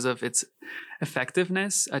because of its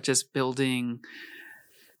effectiveness at just building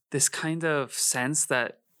this kind of sense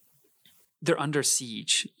that they're under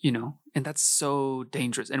siege, and that's so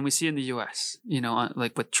dangerous. And we see it in the U.S.,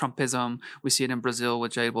 like with Trumpism, we see it in Brazil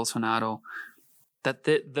with Jair Bolsonaro, that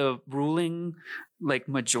the ruling like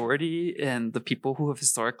majority and the people who have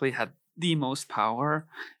historically had the most power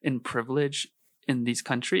and privilege in these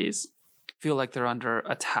countries feel like they're under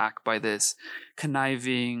attack by this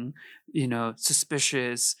conniving,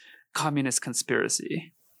 suspicious communist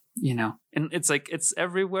conspiracy. And it's like it's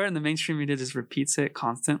everywhere, and the mainstream media just repeats it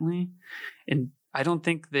constantly. And I don't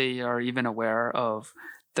think they are even aware of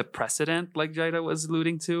the precedent, like Jaida was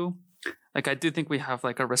alluding to. Like, I do think we have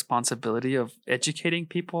like a responsibility of educating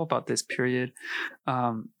people about this period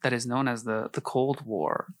that is known as the Cold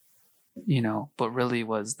War, but really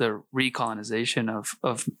was the recolonization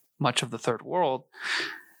of much of the third world.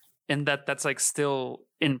 And that's like still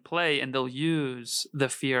in play, and they'll use the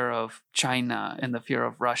fear of China and the fear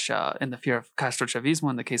of Russia and the fear of Castro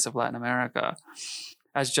Chavismo in the case of Latin America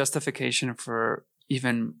as justification for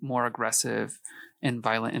even more aggressive and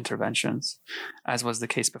violent interventions, as was the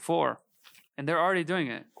case before. And they're already doing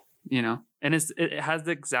it, and it has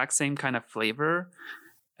the exact same kind of flavor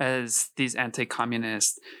as these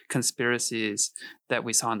anti-communist conspiracies that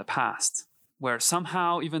we saw in the past, where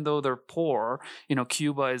somehow, even though they're poor,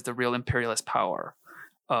 Cuba is the real imperialist power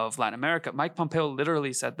of Latin America. Mike Pompeo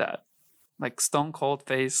literally said that, like stone cold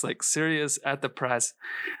face, like serious at the press.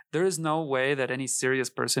 There is no way that any serious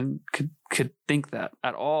person could think that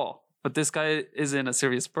at all. But this guy isn't a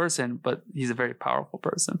serious person, but he's a very powerful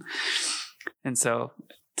person. And so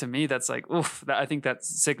to me, that's like, I think that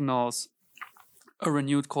signals a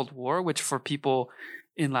renewed Cold War, which for people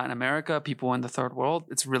in Latin America, people in the third world,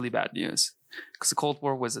 it's really bad news. Because the Cold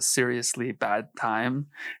War was a seriously bad time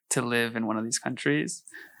to live in one of these countries.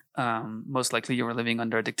 Most likely you were living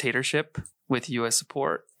under a dictatorship with U.S.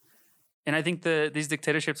 support. And I think these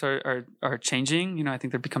dictatorships are changing. I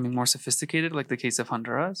think they're becoming more sophisticated, like the case of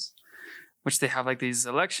Honduras. which they have like these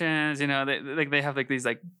elections, they have like these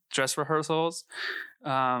like dress rehearsals.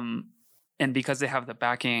 And because they have the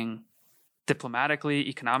backing diplomatically,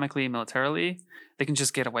 economically, militarily, they can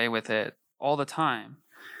just get away with it all the time.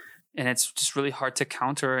 And it's just really hard to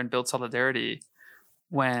counter and build solidarity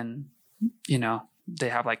when, they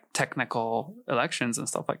have like technical elections and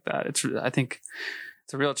stuff like that. I think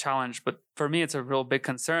it's a real challenge, but for me, it's a real big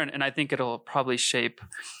concern. And I think it'll probably shape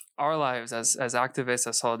our lives as activists,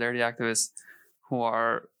 as solidarity activists, who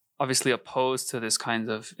are obviously opposed to this kind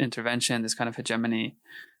of intervention, this kind of hegemony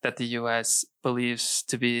that the U.S. believes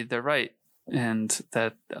to be their right, and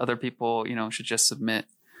that other people, should just submit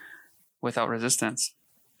without resistance.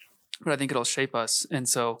 But I think it'll shape us. And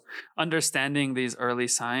so understanding these early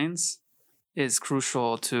signs is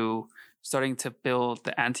crucial to starting to build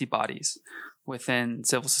the antibodies within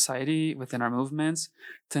civil society, within our movements,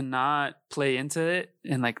 to not play into it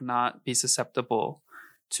and like not be susceptible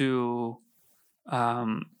to,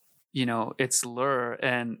 its lure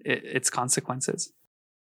and its consequences.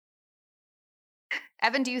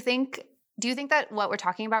 Evan, do you think that what we're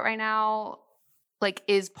talking about right now, like,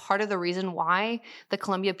 is part of the reason why the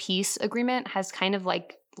Colombia peace agreement has kind of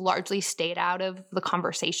like largely stayed out of the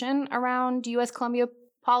conversation around U.S.-Colombia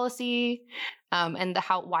policy, and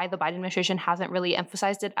why the Biden administration hasn't really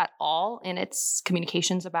emphasized it at all in its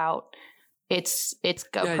communications about its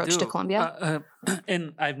approach to Colombia?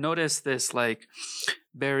 And I've noticed this like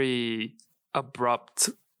very abrupt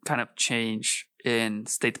kind of change in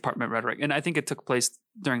State Department rhetoric, and I think it took place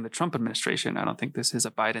during the Trump administration. I don't think this is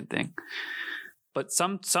a Biden thing, but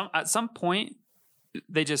at some point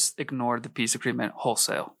they just ignored the peace agreement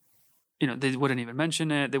wholesale. They wouldn't even mention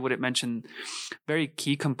it. They wouldn't mention very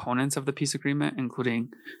key components of the peace agreement,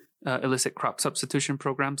 including illicit crop substitution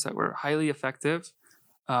programs that were highly effective,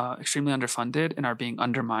 extremely underfunded, and are being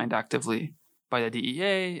undermined actively by the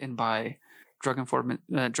DEA and by drug enforcement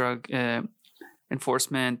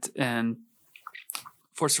and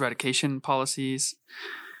forced eradication policies.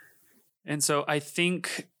 And so I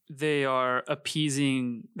think they are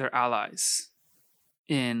appeasing their allies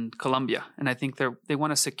in Colombia. And I think they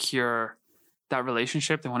want to secure that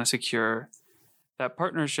relationship. They want to secure that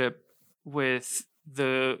partnership with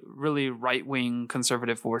the really right-wing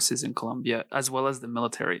conservative forces in Colombia, as well as the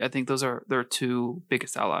military. I think those are their two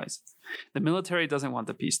biggest allies. The military doesn't want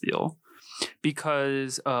the peace deal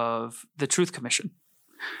because of the Truth Commission,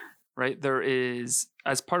 right? There is,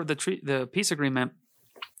 as part of the peace agreement,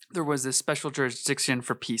 there was this special jurisdiction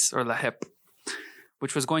for peace, or LAJEP,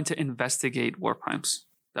 which was going to investigate war crimes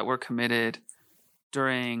that were committed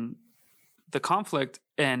during the conflict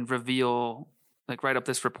and reveal, like, write up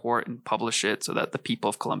this report and publish it so that the people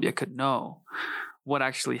of Colombia could know what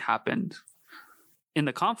actually happened in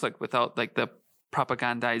the conflict without like the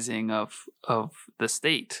propagandizing of the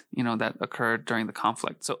state, that occurred during the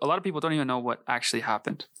conflict. So a lot of people don't even know what actually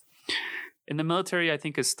happened. And the military, I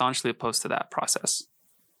think, is staunchly opposed to that process.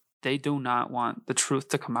 They do not want the truth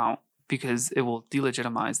to come out because it will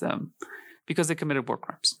delegitimize them because they committed war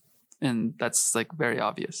crimes. And that's like very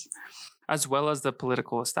obvious, as well as the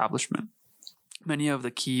political establishment. Many of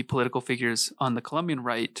the key political figures on the Colombian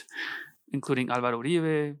right, including Álvaro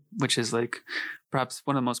Uribe, which is like perhaps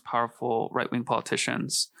one of the most powerful right-wing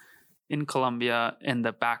politicians in Colombia and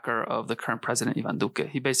the backer of the current president, Iván Duque.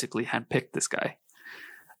 He basically handpicked this guy.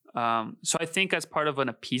 So I think as part of an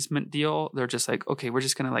appeasement deal, they're just like, okay, we're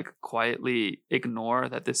just going to like quietly ignore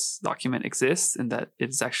that this document exists and that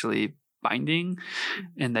it's actually binding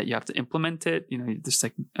and that you have to implement it. Just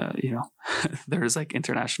like, there's like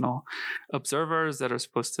international observers that are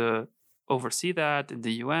supposed to oversee that in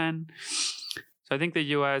the UN. So I think the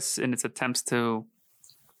US, in its attempts to,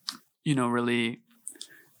 really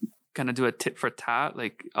kind of do a tit for tat,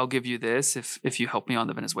 like, I'll give you this if you help me on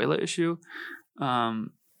the Venezuela issue.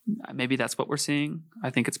 Maybe that's what we're seeing. I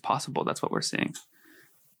think it's possible that's what we're seeing.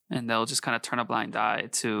 And they'll just kind of turn a blind eye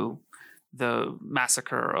to the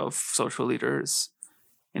massacre of social leaders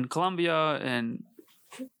in Colombia. And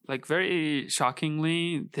like, very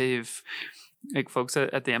shockingly, they've, like, folks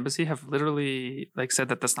at the embassy have literally like said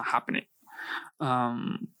that that's not happening.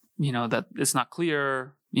 That it's not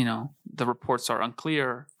clear, the reports are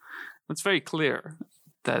unclear. It's very clear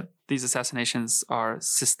that these assassinations are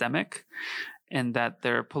systemic and that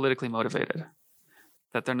they're politically motivated,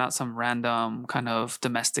 that they're not some random kind of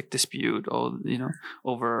domestic dispute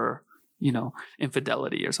over,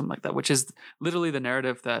 infidelity or something like that, which is literally the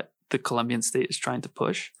narrative that the Colombian state is trying to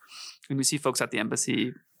push. And we see folks at the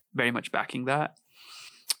embassy very much backing that,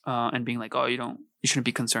 and being like, oh, you shouldn't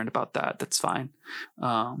be concerned about that. That's fine.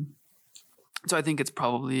 So I think it's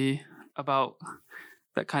probably about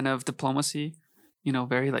that kind of diplomacy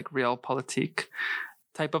very like realpolitik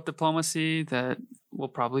type of diplomacy that will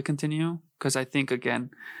probably continue. Because I think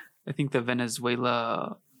the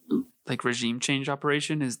Venezuela like regime change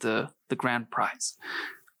operation is the grand prize.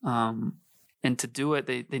 And to do it,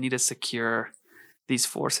 they need to secure these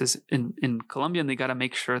forces in Colombia, and they got to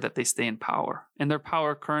make sure that they stay in power. And their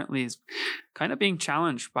power currently is kind of being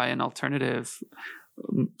challenged by an alternative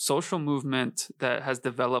social movement that has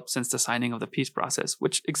developed since the signing of the peace process,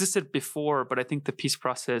 which existed before, but I think the peace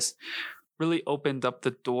process really opened up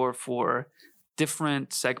the door for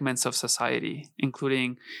different segments of society,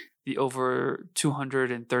 including the over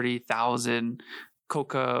 230,000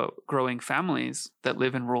 coca growing families that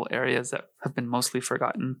live in rural areas that have been mostly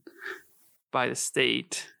forgotten by the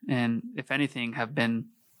state, and if anything, have been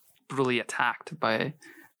brutally attacked by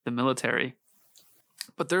the military.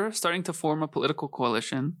 But they're starting to form a political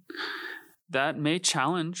coalition that may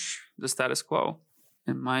challenge the status quo.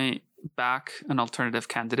 It might back an alternative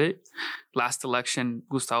candidate. Last election,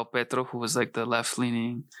 Gustavo Petro, who was like the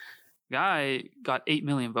left-leaning guy, got 8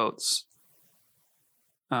 million votes,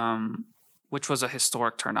 which was a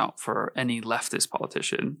historic turnout for any leftist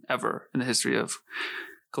politician ever in the history of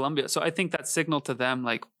Colombia. So I think that signaled to them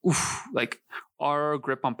like, oof, like our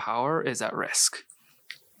grip on power is at risk.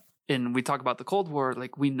 And we talk about the Cold War,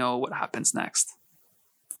 like we know what happens next.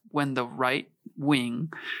 When the right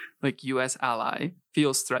wing, like US ally,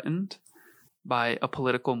 feels threatened by a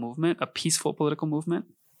political movement, a peaceful political movement,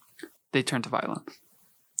 they turn to violence.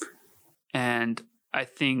 And I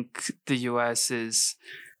think the US is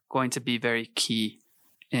going to be very key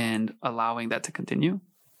in allowing that to continue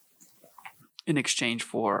in exchange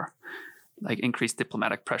for like increased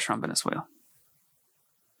diplomatic pressure on Venezuela.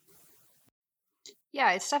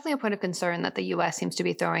 Yeah, it's definitely a point of concern that the U.S. seems to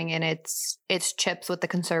be throwing in its chips with the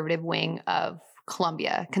conservative wing of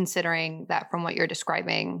Colombia, considering that from what you're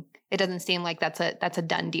describing, it doesn't seem like that's a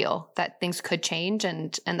done deal, that things could change,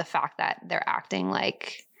 and the fact that they're acting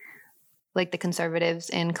like the conservatives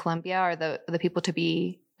in Colombia are the people to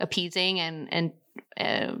be appeasing and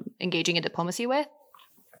engaging in diplomacy with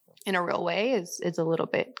in a real way is a little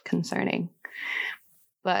bit concerning.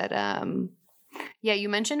 But yeah, you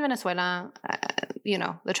mentioned Venezuela.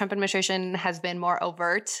 The Trump administration has been more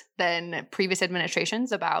overt than previous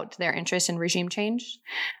administrations about their interest in regime change.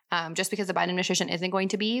 Just because the Biden administration isn't going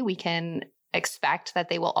to be, we can expect that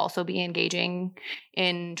they will also be engaging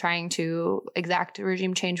in trying to exact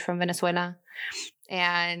regime change from Venezuela.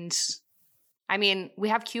 And I mean, we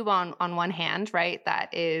have Cuba on one hand, right?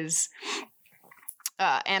 That is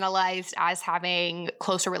analyzed as having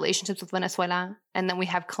closer relationships with Venezuela. And then we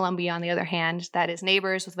have Colombia on the other hand, that is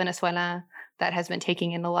neighbors with Venezuela, that has been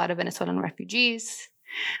taking in a lot of Venezuelan refugees.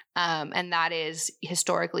 And that is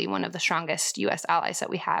historically one of the strongest U.S. allies that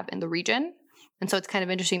we have in the region. And so it's kind of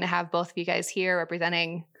interesting to have both of you guys here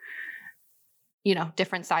representing,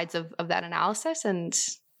 different sides of that analysis. And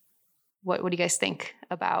what do you guys think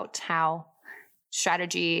about how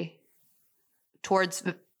strategy towards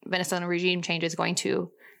Venezuelan regime change is going to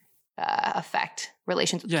affect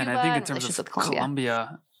relations with Cuba and I think in and terms relations of with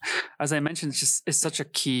Colombia, as I mentioned, it's such a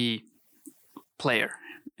key player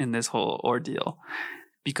in this whole ordeal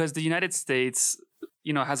because the United States,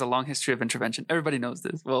 has a long history of intervention. Everybody knows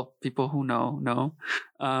this. Well, people who know.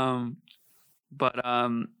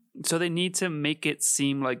 So they need to make it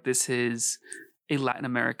seem like this is a Latin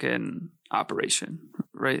American operation,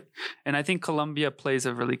 right? And I think Colombia plays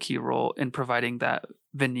a really key role in providing that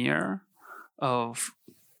veneer of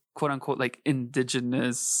quote unquote like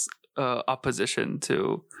indigenous opposition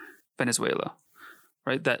to Venezuela,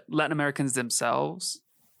 right? That Latin Americans themselves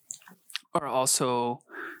are also,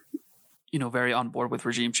 very on board with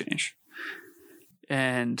regime change.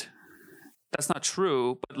 And that's not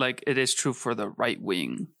true, but like it is true for the right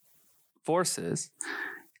wing forces.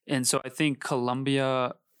 And so I think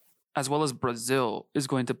Colombia, as well as Brazil, is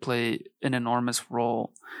going to play an enormous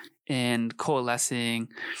role in coalescing,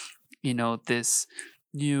 this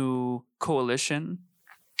new coalition,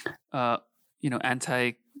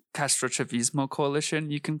 anti-Castro Chavismo coalition,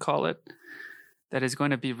 you can call it, that is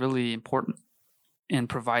going to be really important in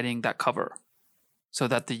providing that cover so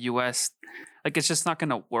that the U.S., it's just not going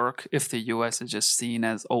to work if the U.S. is just seen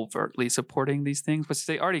as overtly supporting these things, which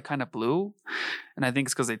they already kind of blew. And I think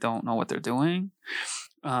it's because they don't know what they're doing.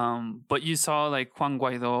 But you saw like Juan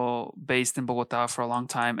Guaido based in Bogota for a long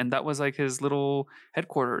time, and that was like his little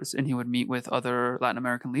headquarters, and he would meet with other Latin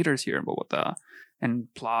American leaders here in Bogota and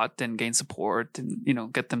plot and gain support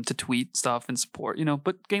and, get them to tweet stuff and support,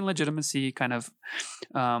 but gain legitimacy kind of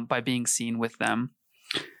by being seen with them.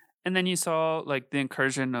 And then you saw like the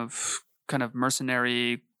incursion of kind of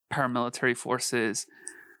mercenary paramilitary forces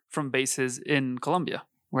from bases in Colombia,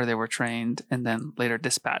 where they were trained and then later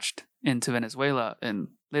dispatched into Venezuela and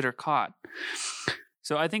later caught.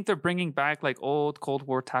 So I think they're bringing back like old Cold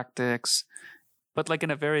War tactics, but like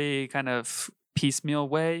in a very kind of piecemeal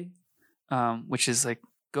way, which is like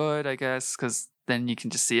good, I guess, because then you can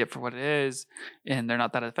just see it for what it is and they're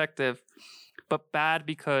not that effective. But bad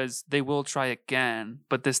because they will try again,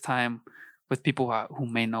 but this time with people who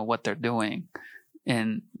may know what they're doing.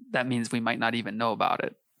 And that means we might not even know about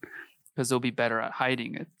it because they'll be better at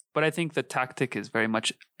hiding it. But I think the tactic is very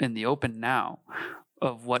much in the open now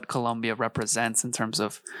of what Colombia represents in terms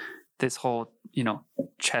of this whole,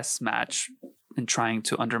 chess match and trying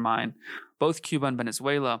to undermine both Cuba and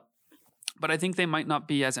Venezuela. But I think they might not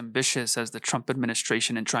be as ambitious as the Trump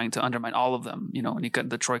administration in trying to undermine all of them,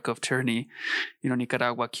 the troika of tyranny,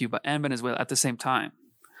 Nicaragua, Cuba, and Venezuela at the same time.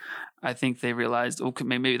 I think they realized, okay,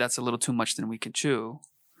 maybe that's a little too much than we can chew,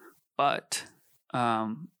 but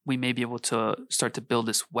we may be able to start to build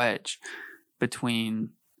this wedge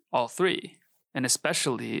between all three, and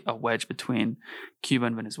especially a wedge between Cuba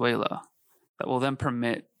and Venezuela that will then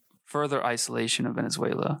permit further isolation of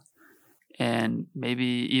Venezuela and maybe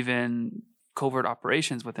even covert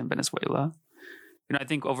operations within Venezuela. I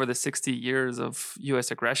think over the 60 years of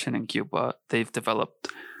U.S. aggression in Cuba, they've developed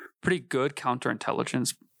pretty good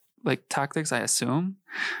counterintelligence tactics, I assume,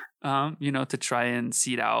 to try and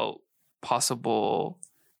seed out possible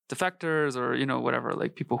defectors or, whatever,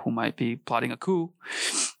 people who might be plotting a coup.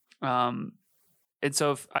 And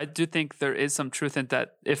so I do think there is some truth in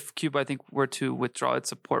that. If Cuba, I think, were to withdraw its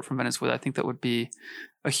support from Venezuela, I think that would be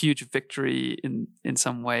a huge victory in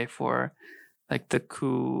some way for the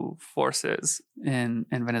coup forces in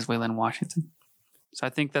Venezuela and Washington. So I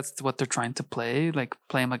think that's what they're trying to play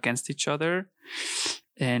them against each other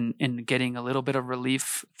and getting a little bit of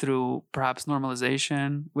relief through perhaps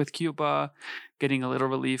normalization with Cuba, getting a little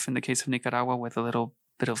relief in the case of Nicaragua with a little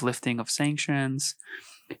bit of lifting of sanctions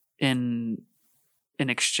in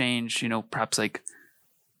exchange, perhaps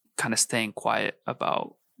kind of staying quiet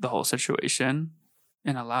about the whole situation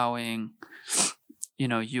and allowing,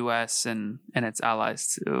 U.S. and its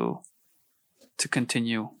allies to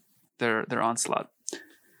continue their onslaught.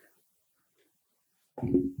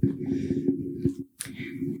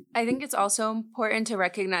 I think it's also important to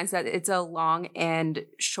recognize that it's a long and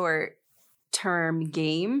short term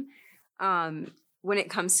game. When it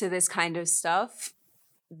comes to this kind of stuff,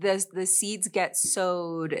 the seeds get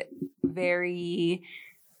sowed very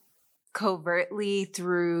covertly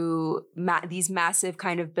through these massive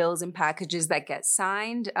kind of bills and packages that get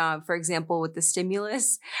signed. For example, with the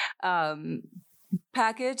stimulus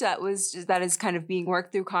package that is kind of being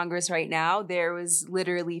worked through Congress right now, there was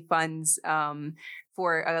literally funds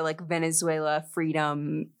for Venezuela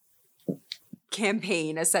freedom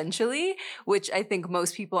campaign, essentially, which I think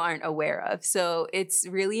most people aren't aware of. So it's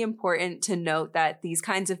really important to note that these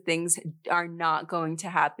kinds of things are not going to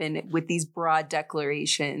happen with these broad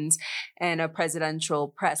declarations and a presidential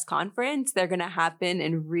press conference. They're going to happen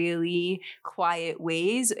in really quiet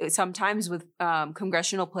ways, sometimes with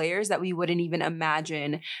congressional players that we wouldn't even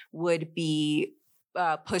imagine would be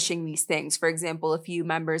pushing these things. For example, a few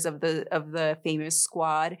members of the famous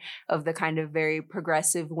squad of the kind of very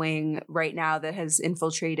progressive wing right now that has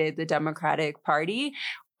infiltrated the Democratic Party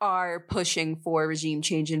are pushing for regime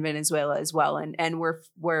change in Venezuela as well, and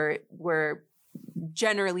we're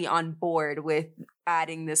generally on board with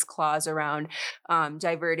adding this clause around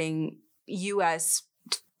diverting U.S.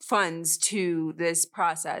 funds to this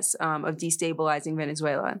process of destabilizing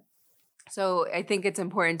Venezuela. So I think it's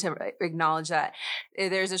important to acknowledge that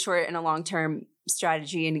there's a short and a long-term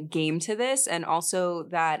strategy and game to this. And also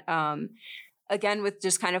that, again, with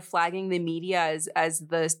just kind of flagging the media as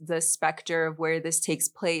the specter of where this takes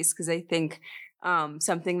place, because I think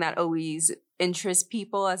something that always interests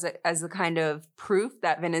people as a kind of proof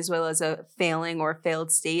that Venezuela is a failing or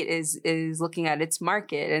failed state is looking at its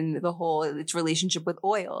market and its relationship with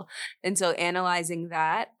oil. And so analyzing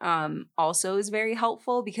that also is very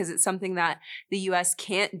helpful, because it's something that the U.S.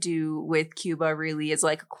 can't do with Cuba really, is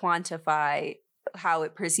quantify how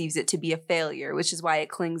it perceives it to be a failure, which is why it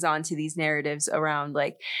clings on to these narratives around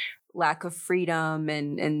lack of freedom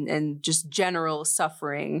and just general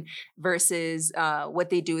suffering versus what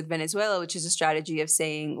they do with Venezuela, which is a strategy of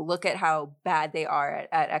saying, look at how bad they are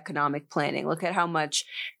at economic planning. Look at how much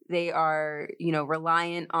they are,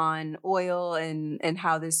 reliant on oil and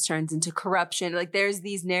how this turns into corruption. There's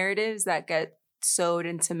these narratives that get sowed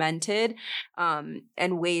and cemented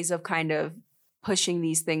and ways of kind of pushing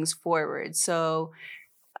these things forward. So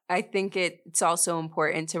I think it's also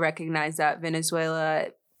important to recognize that Venezuela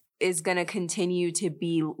is going to continue to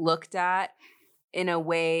be looked at in a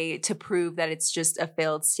way to prove that it's just a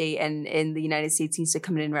failed state and the United States needs to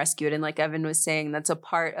come in and rescue it. And like Evan was saying, that's a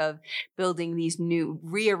part of building these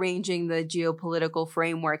rearranging the geopolitical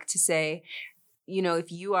framework to say,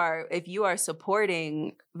 if you are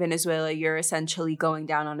supporting Venezuela, you're essentially going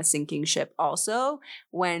down on a sinking ship also,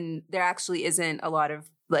 when there actually isn't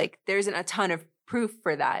there isn't a ton of proof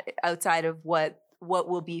for that outside of what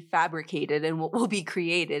will be fabricated and what will be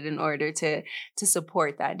created in order to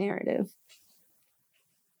support that narrative.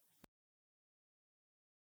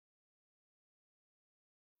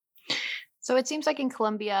 So it seems like in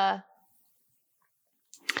Colombia,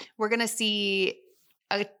 we're going to see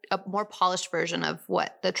a more polished version of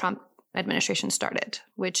what the Trump administration started,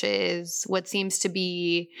 which is what seems to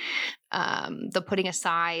be the putting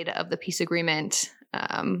aside of the peace agreement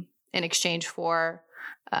in exchange for,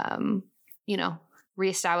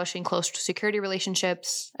 reestablishing close security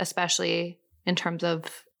relationships, especially in terms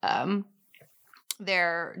of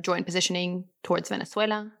their joint positioning towards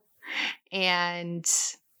Venezuela, and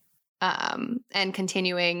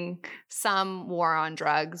continuing some war on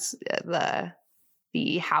drugs.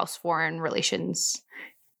 The House Foreign Relations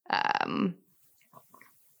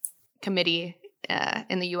Committee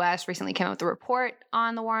in the U.S. recently came out with a report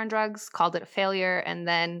on the war on drugs, called it a failure, and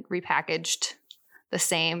then repackaged the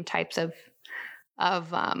same types of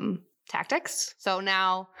tactics. So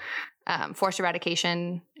now forced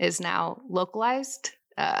eradication is now localized,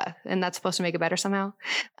 and that's supposed to make it better somehow.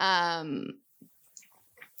 And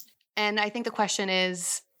I think the question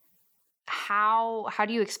is, how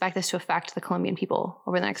do you expect this to affect the Colombian people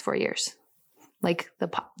over the next 4 years? Like the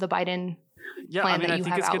Biden plan that you have outlined. I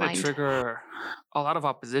think it's going to trigger a lot of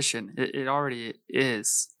opposition. It already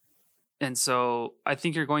is. And so I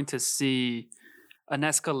think you're going to see an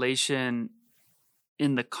escalation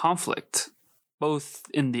in the conflict, both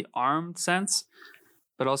in the armed sense,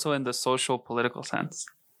 but also in the social political sense.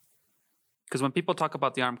 Because when people talk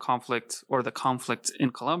about the armed conflict or the conflict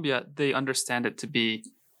in Colombia, they understand it to be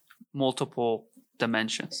multiple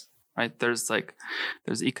dimensions, right? There's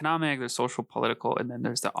economic, there's social, political, and then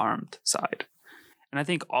there's the armed side. And I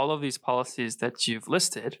think all of these policies that you've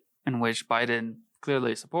listed, in which Biden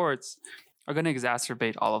clearly supports, are going to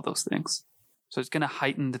exacerbate all of those things. So it's going to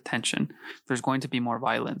heighten the tension. There's going to be more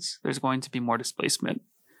violence. There's going to be more displacement.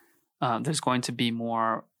 There's going to be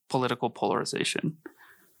more political polarization.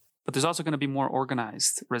 But there's also going to be more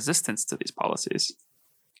organized resistance to these policies.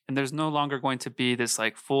 And there's no longer going to be this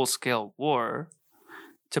full-scale war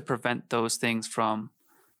to prevent those things from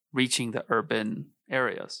reaching the urban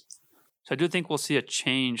areas. So I do think we'll see a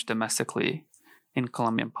change domestically in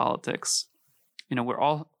Colombian politics. We're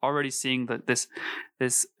all already seeing this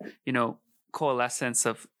coalescence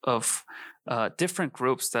of different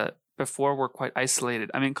groups that before were quite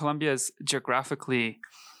isolated. I mean, Colombia is geographically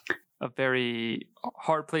a very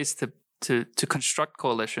hard place to construct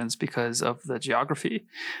coalitions because of the geography.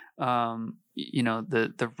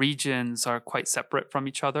 The regions are quite separate from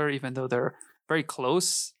each other, even though they're very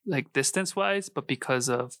close, distance wise, but because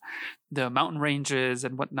of the mountain ranges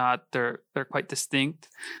and whatnot, they're quite distinct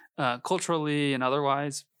culturally and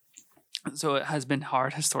otherwise. So it has been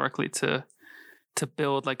hard historically to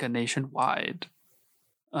build a nationwide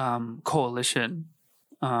coalition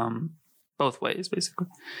both ways, basically.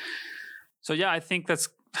 So yeah, I think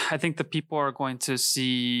the people are going to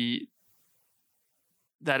see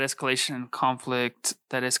that escalation in conflict,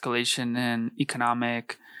 that escalation in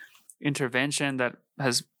economic intervention that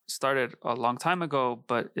has started a long time ago,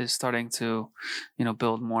 but is starting to,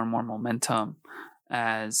 build more and more momentum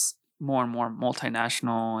as more and more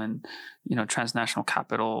multinational and, transnational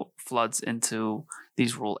capital floods into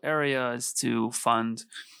these rural areas to fund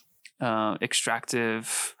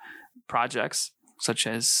extractive projects such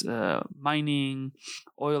as mining,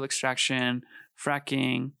 oil extraction,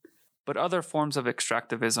 fracking, but other forms of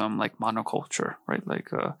extractivism like monoculture, right?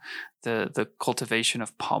 The cultivation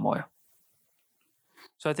of palm oil.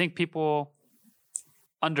 So I think people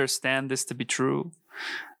understand this to be true,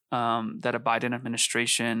 that a Biden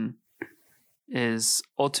administration is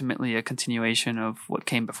ultimately a continuation of what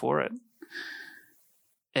came before it.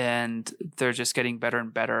 And they're just getting better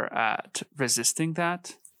and better at resisting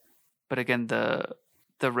that. But again, the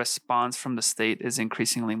response from the state is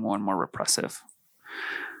increasingly more and more repressive.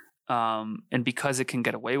 And because it can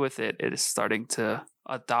get away with it, it is starting to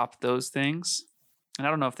adopt those things. And I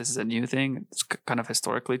don't know if this is a new thing. It's kind of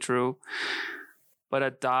historically true. But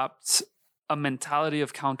adopt a mentality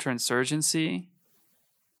of counterinsurgency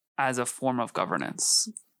as a form of governance.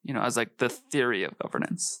 As the theory of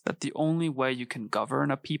governance. That the only way you can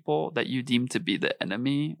govern a people that you deem to be the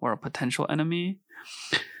enemy or a potential enemy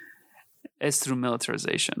is through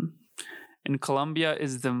militarization. And Colombia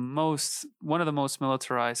is one of the most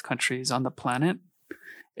militarized countries on the planet.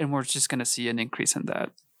 And we're just going to see an increase in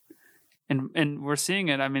that. And we're seeing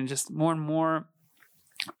it. I mean, just more and more,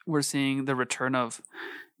 we're seeing the return of,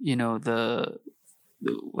 the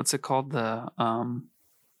what's it called? The,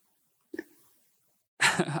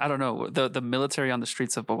 I don't know, the military on the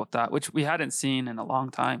streets of Bogota, which we hadn't seen in a long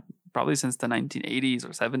time, probably since the 1980s or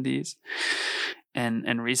 70s.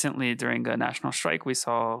 And recently during a national strike, we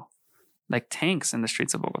saw like tanks in the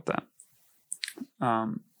streets of Bogota.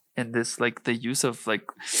 And this, like the use of like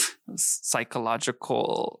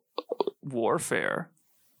psychological warfare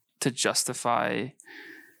to justify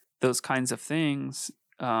those kinds of things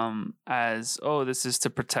as, this is to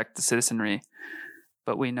protect the citizenry.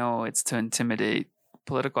 But we know it's to intimidate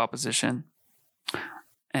political opposition.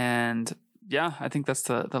 And yeah, I think that's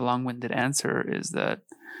the long-winded answer, is that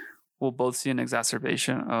we'll both see an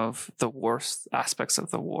exacerbation of the worst aspects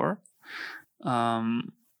of the war,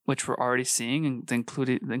 which we're already seeing,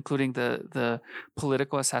 including the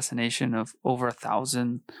political assassination of over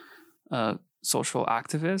 1,000 social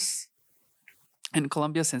activists in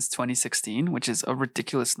Colombia since 2016, which is a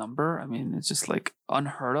ridiculous number. I mean, it's just like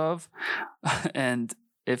unheard of. And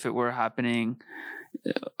if it were happening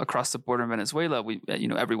across the border in Venezuela,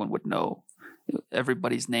 everyone would know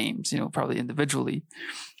everybody's names, probably individually.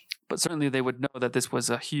 But certainly they would know that this was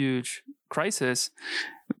a huge crisis.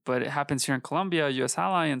 But it happens here in Colombia, U.S.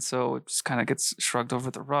 ally, and so it just kind of gets shrugged over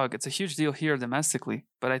the rug. It's a huge deal here domestically,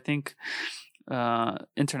 but I think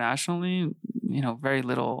internationally, very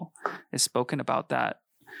little is spoken about that.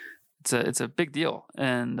 It's a big deal,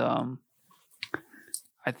 and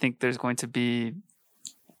I think there's going to be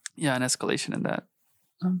an escalation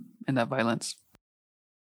in that violence.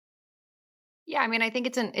 Yeah, I mean, I think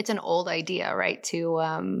it's an old idea, right? To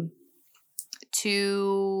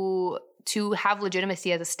have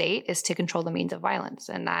legitimacy as a state is to control the means of violence,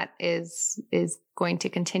 and that is going to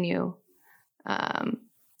continue.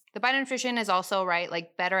 The Biden administration is also, right,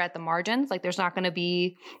 like better at the margins. Like there's not going to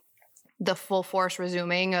be the full force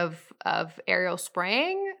resuming of aerial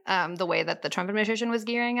spraying the way that the Trump administration was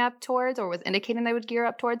gearing up towards, or was indicating they would gear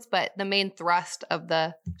up towards. But the main thrust of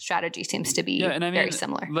the strategy seems to be very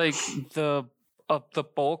similar. Like the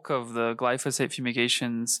bulk of the glyphosate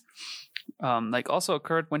fumigations also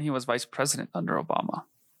occurred when he was vice president under Obama.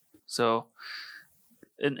 So,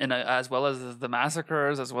 and as well as the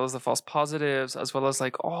massacres, as well as the false positives, as well as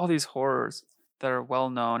like all these horrors that are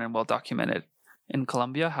well known and well documented in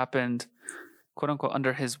Colombia happened, quote unquote,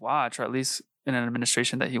 under his watch, or at least in an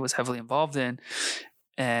administration that he was heavily involved in.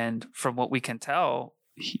 And from what we can tell,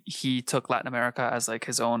 he took Latin America as like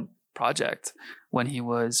his own project when he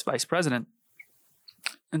was vice president.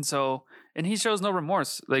 And so, and he shows no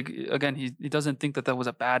remorse. Like, again, he doesn't think that was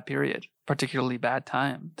a bad period, particularly bad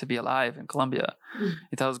time to be alive in Colombia.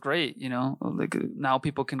 He thought it was great, like now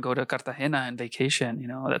people can go to Cartagena and vacation,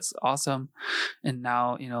 that's awesome. And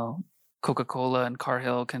now, Coca-Cola and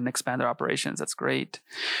Cargill can expand their operations. That's great.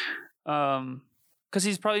 Because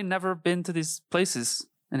he's probably never been to these places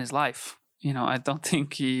in his life. I don't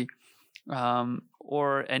think he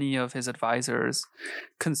or any of his advisors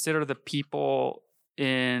consider the people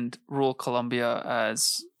in rural Colombia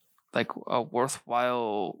as like a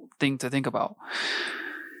worthwhile thing to think about.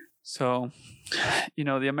 So,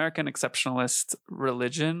 the American exceptionalist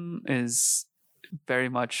religion is very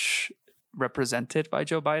much represented by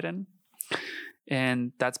Joe Biden.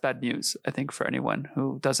 And that's bad news, I think, for anyone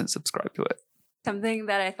who doesn't subscribe to it. Something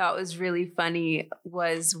that I thought was really funny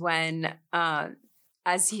was when,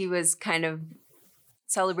 as he was kind of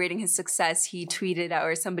celebrating his success, he tweeted out,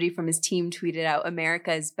 or somebody from his team tweeted out,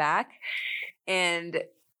 "America is back." And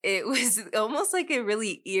it was almost like a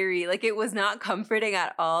really eerie, like it was not comforting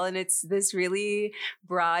at all. And it's this really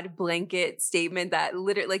broad blanket statement that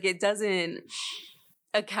literally, like, it doesn't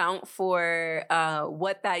account for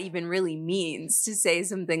what that even really means to say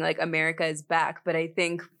something like America is back. But I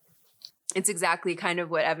think it's exactly kind of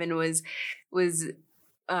what Evan was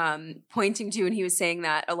pointing to, and he was saying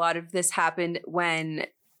that a lot of this happened when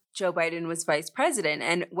Joe Biden was vice president.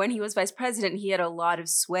 And when he was vice president, he had a lot of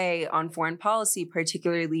sway on foreign policy,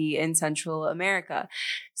 particularly in Central America.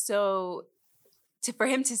 So for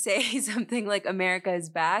him to say something like America is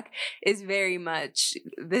back is very much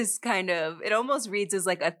this kind of, it almost reads as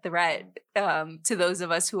like a threat to those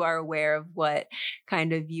of us who are aware of what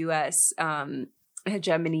kind of U.S.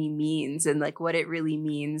 Hegemony means, and like what it really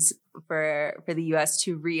means for the U.S.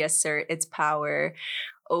 to reassert its power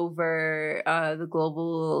over the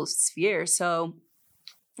global sphere. So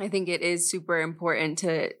I think it is super important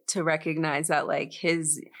to recognize that, like,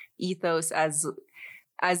 his ethos as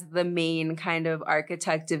as the main kind of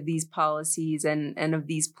architect of these policies and of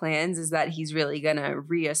these plans, is that he's really going to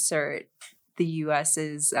reassert the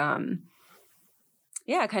US's kind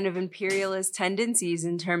of imperialist tendencies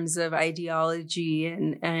in terms of ideology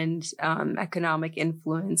and economic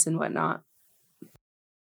influence and whatnot.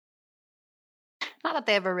 Not that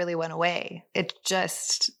they ever really went away. It's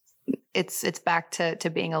just, it's back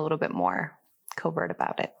to being a little bit more covert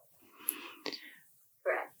about it.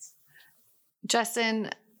 Correct.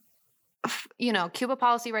 Justin, Cuba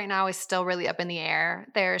policy right now is still really up in the air.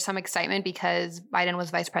 There's some excitement because Biden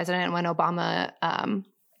was vice president when Obama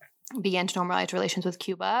began to normalize relations with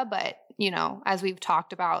Cuba. But, as we've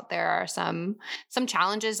talked about, there are some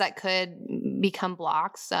challenges that could become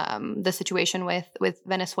blocks. The situation with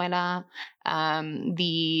Venezuela,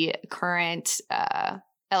 the current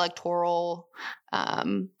electoral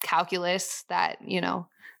calculus that,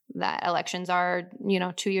 that elections are,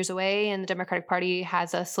 2 years away and the Democratic Party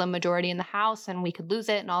has a slim majority in the House and we could lose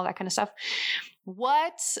it and all that kind of stuff.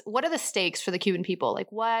 What are the stakes for the Cuban people?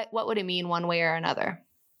 Like what would it mean one way or another?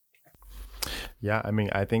 Yeah,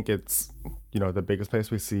 I think it's, the biggest place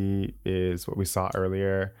we see is what we saw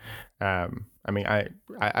earlier. I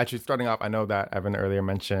actually, starting off, I know that Evan earlier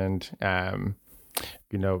mentioned,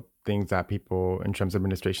 things that people in Trump's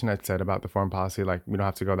administration had said about the foreign policy. Like, we don't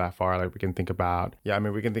have to go that far. Like, we can think about,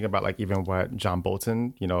 like even what John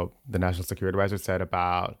Bolton, the National Security Advisor, said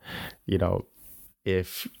about,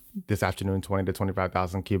 if this afternoon 20 to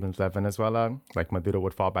 25,000 Cubans left Venezuela, like Maduro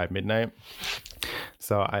would fall by midnight.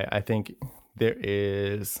 So I think there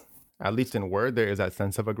is, at least in word, there is that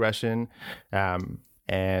sense of aggression,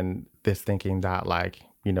 and this thinking that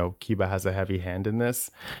Cuba has a heavy hand in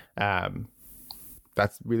this.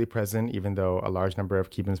 That's really present, even though a large number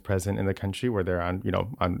of Cubans present in the country where they're on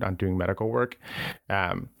doing medical work.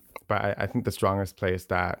 But I think the strongest place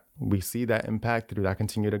that we see that impact through that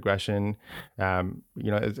continued aggression,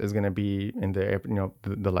 is going to be in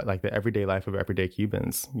the everyday life of everyday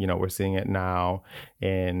Cubans. We're seeing it now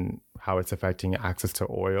in how it's affecting access to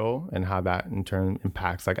oil and how that in turn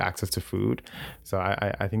impacts access to food. So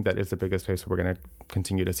I think that is the biggest place where we're going to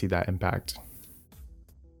continue to see that impact.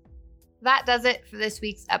 That does it for this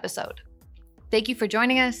week's episode. Thank you for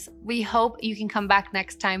joining us. We hope you can come back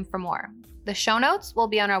next time for more. The show notes will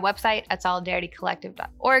be on our website at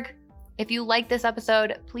solidaritycollective.org. If you like this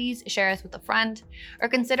episode, please share us with a friend or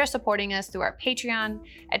consider supporting us through our Patreon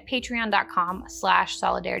at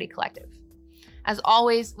patreon.com/solidaritycollective. As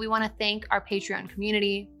always, we want to thank our Patreon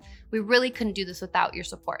community. We really couldn't do this without your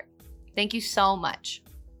support. Thank you so much.